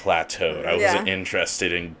senior, it plateaued. I wasn't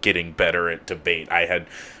interested in getting better at debate. I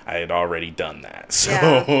had already done that. So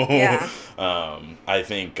I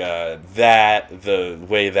think that the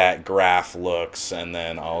way that graph looks, and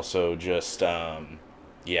then also just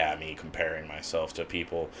me comparing myself to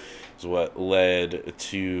people is what led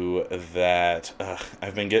to that.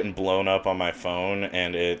 I've been getting blown up on my phone,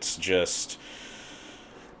 and it's just...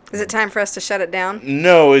 Is it time for us to shut it down?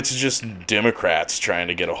 No, it's just Democrats trying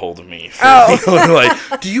to get a hold of me.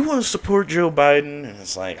 Like, do you want to support Joe Biden? And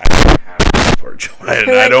it's like, I don't have to support Joe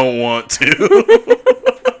Biden. I don't want to.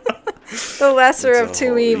 The lesser of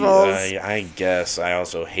two evils. I guess. I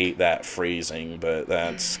also hate that phrasing, but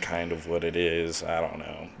that's kind of what it is. I don't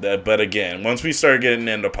know. But again, once we start getting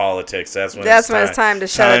into politics, that's when it's time to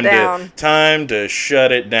shut it down. Time to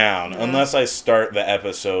shut it down. Mm-hmm. Unless I start the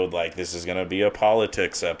episode like this is going to be a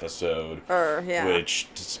politics episode. Which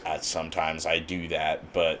sometimes I do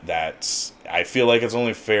that, but I feel like it's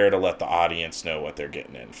only fair to let the audience know what they're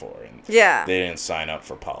getting in for. And they didn't sign up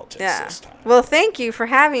for politics this time. Well, thank you for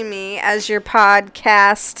having me as your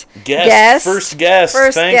podcast guest. First guest.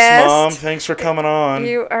 Thanks, Mom. Thanks for coming on.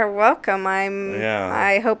 You are welcome.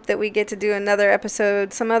 I hope that we get to do another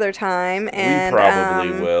episode some other time. And, we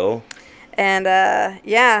probably will. And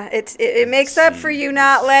it makes up for you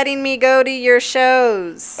not letting me go to your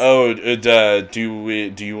shows. Oh,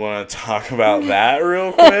 do you want to talk about that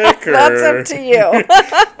real quick? Or? That's up to you.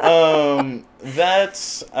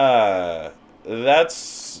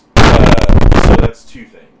 So that's two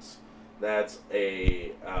things. That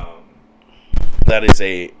is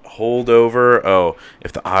a holdover. Oh,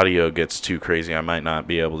 if the audio gets too crazy, I might not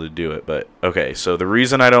be able to do it. But okay, so the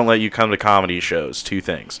reason I don't let you come to comedy shows, two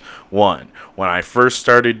things. One, when I first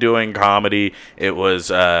started doing comedy, it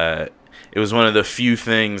was one of the few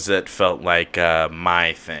things that felt like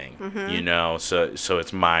my thing, So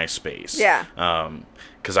it's my space. Yeah.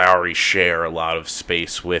 Because I already share a lot of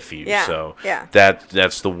space with you. Yeah. So yeah.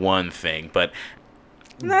 That's the one thing, but.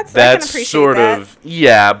 That's sort of,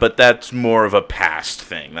 but that's more of a past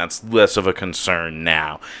thing. That's less of a concern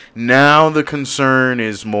now. Now the concern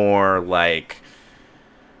is more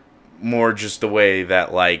just the way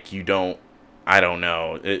that, like, you don't, I don't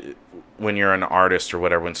know, when you're an artist or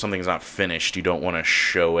whatever, when something's not finished, you don't want to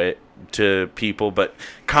show it to people, but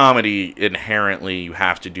comedy inherently you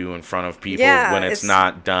have to do in front of people when it's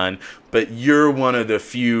not done. But you're one of the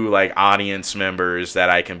few like audience members that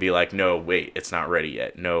I can be like, no, wait, it's not ready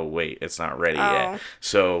yet. No, wait, it's not ready yet.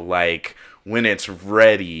 So like when it's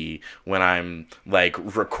ready, when I'm like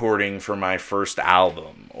recording for my first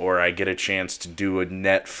album, or I get a chance to do a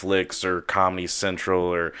Netflix or Comedy Central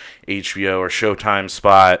or HBO or Showtime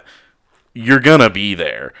spot, you're gonna be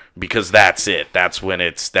there because that's it. That's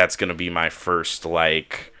gonna be my first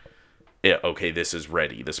like, okay, this is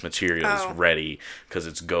ready. This material is ready because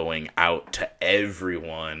it's going out to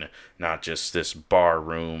everyone, not just this bar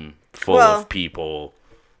room full of people.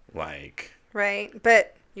 Like, right,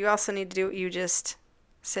 but you also need to do what you just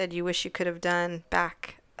said you wish you could have done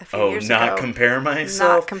back a few years ago. Not compare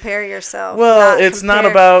myself? Not compare yourself. Well, it's not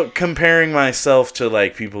about comparing myself to,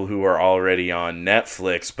 like, people who are already on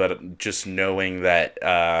Netflix, but just knowing that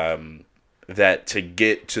that to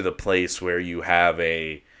get to the place where you have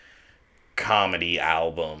a comedy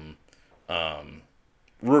album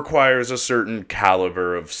requires a certain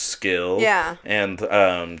caliber of skill. Yeah. And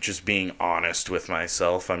just being honest with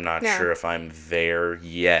myself, I'm not sure if I'm there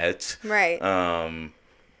yet. Right.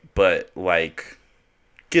 But, like,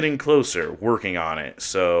 getting closer, working on it.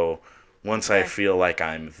 So once I feel like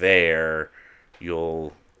I'm there,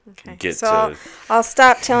 you'll get to... I'll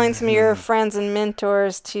stop telling some of your friends and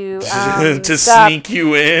mentors to to sneak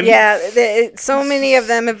you in. Yeah, so many of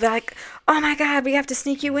them have been like, oh my God, we have to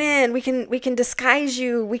sneak you in. We can disguise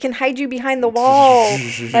you. We can hide you behind the wall.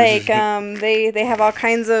 Like, they have all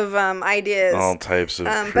kinds of ideas. All types of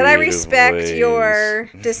but I respect ways. Your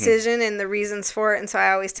decision and the reasons for it, and so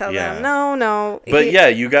I always tell them, no.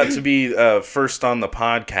 But you got to be first on the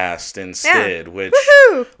podcast instead, which,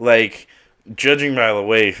 like... Judging by the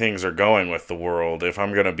way things are going with the world, if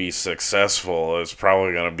I'm going to be successful, it's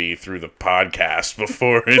probably going to be through the podcast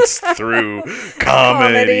before it's through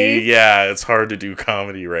comedy. Yeah, it's hard to do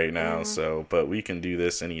comedy right now, but we can do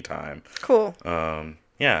this anytime. Cool.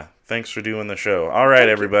 Thanks for doing the show. All right,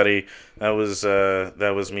 everybody. That was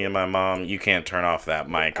me and my mom. You can't turn off that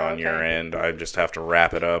mic on your end. I just have to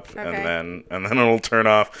wrap it up and then it'll turn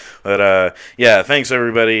off. But thanks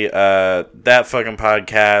everybody. That fucking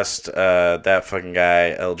podcast, that fucking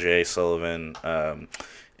guy, LJ Sullivan,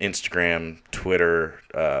 Instagram, Twitter,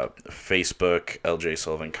 Facebook, LJ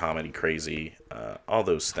Sullivan Comedy Crazy, all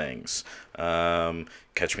those things.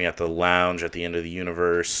 Catch me at the Lounge at the End of the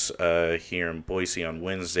Universe here in Boise on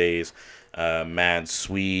Wednesdays. Mad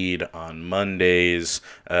Swede on Mondays,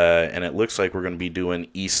 and it looks like we're going to be doing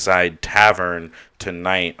East Side Tavern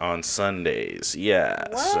tonight on Sundays. Yeah,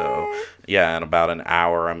 what? So yeah, in about an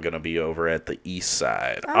hour I'm going to be over at the East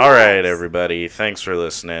Side. All right, everybody, thanks for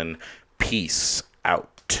listening. Peace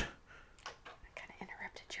out.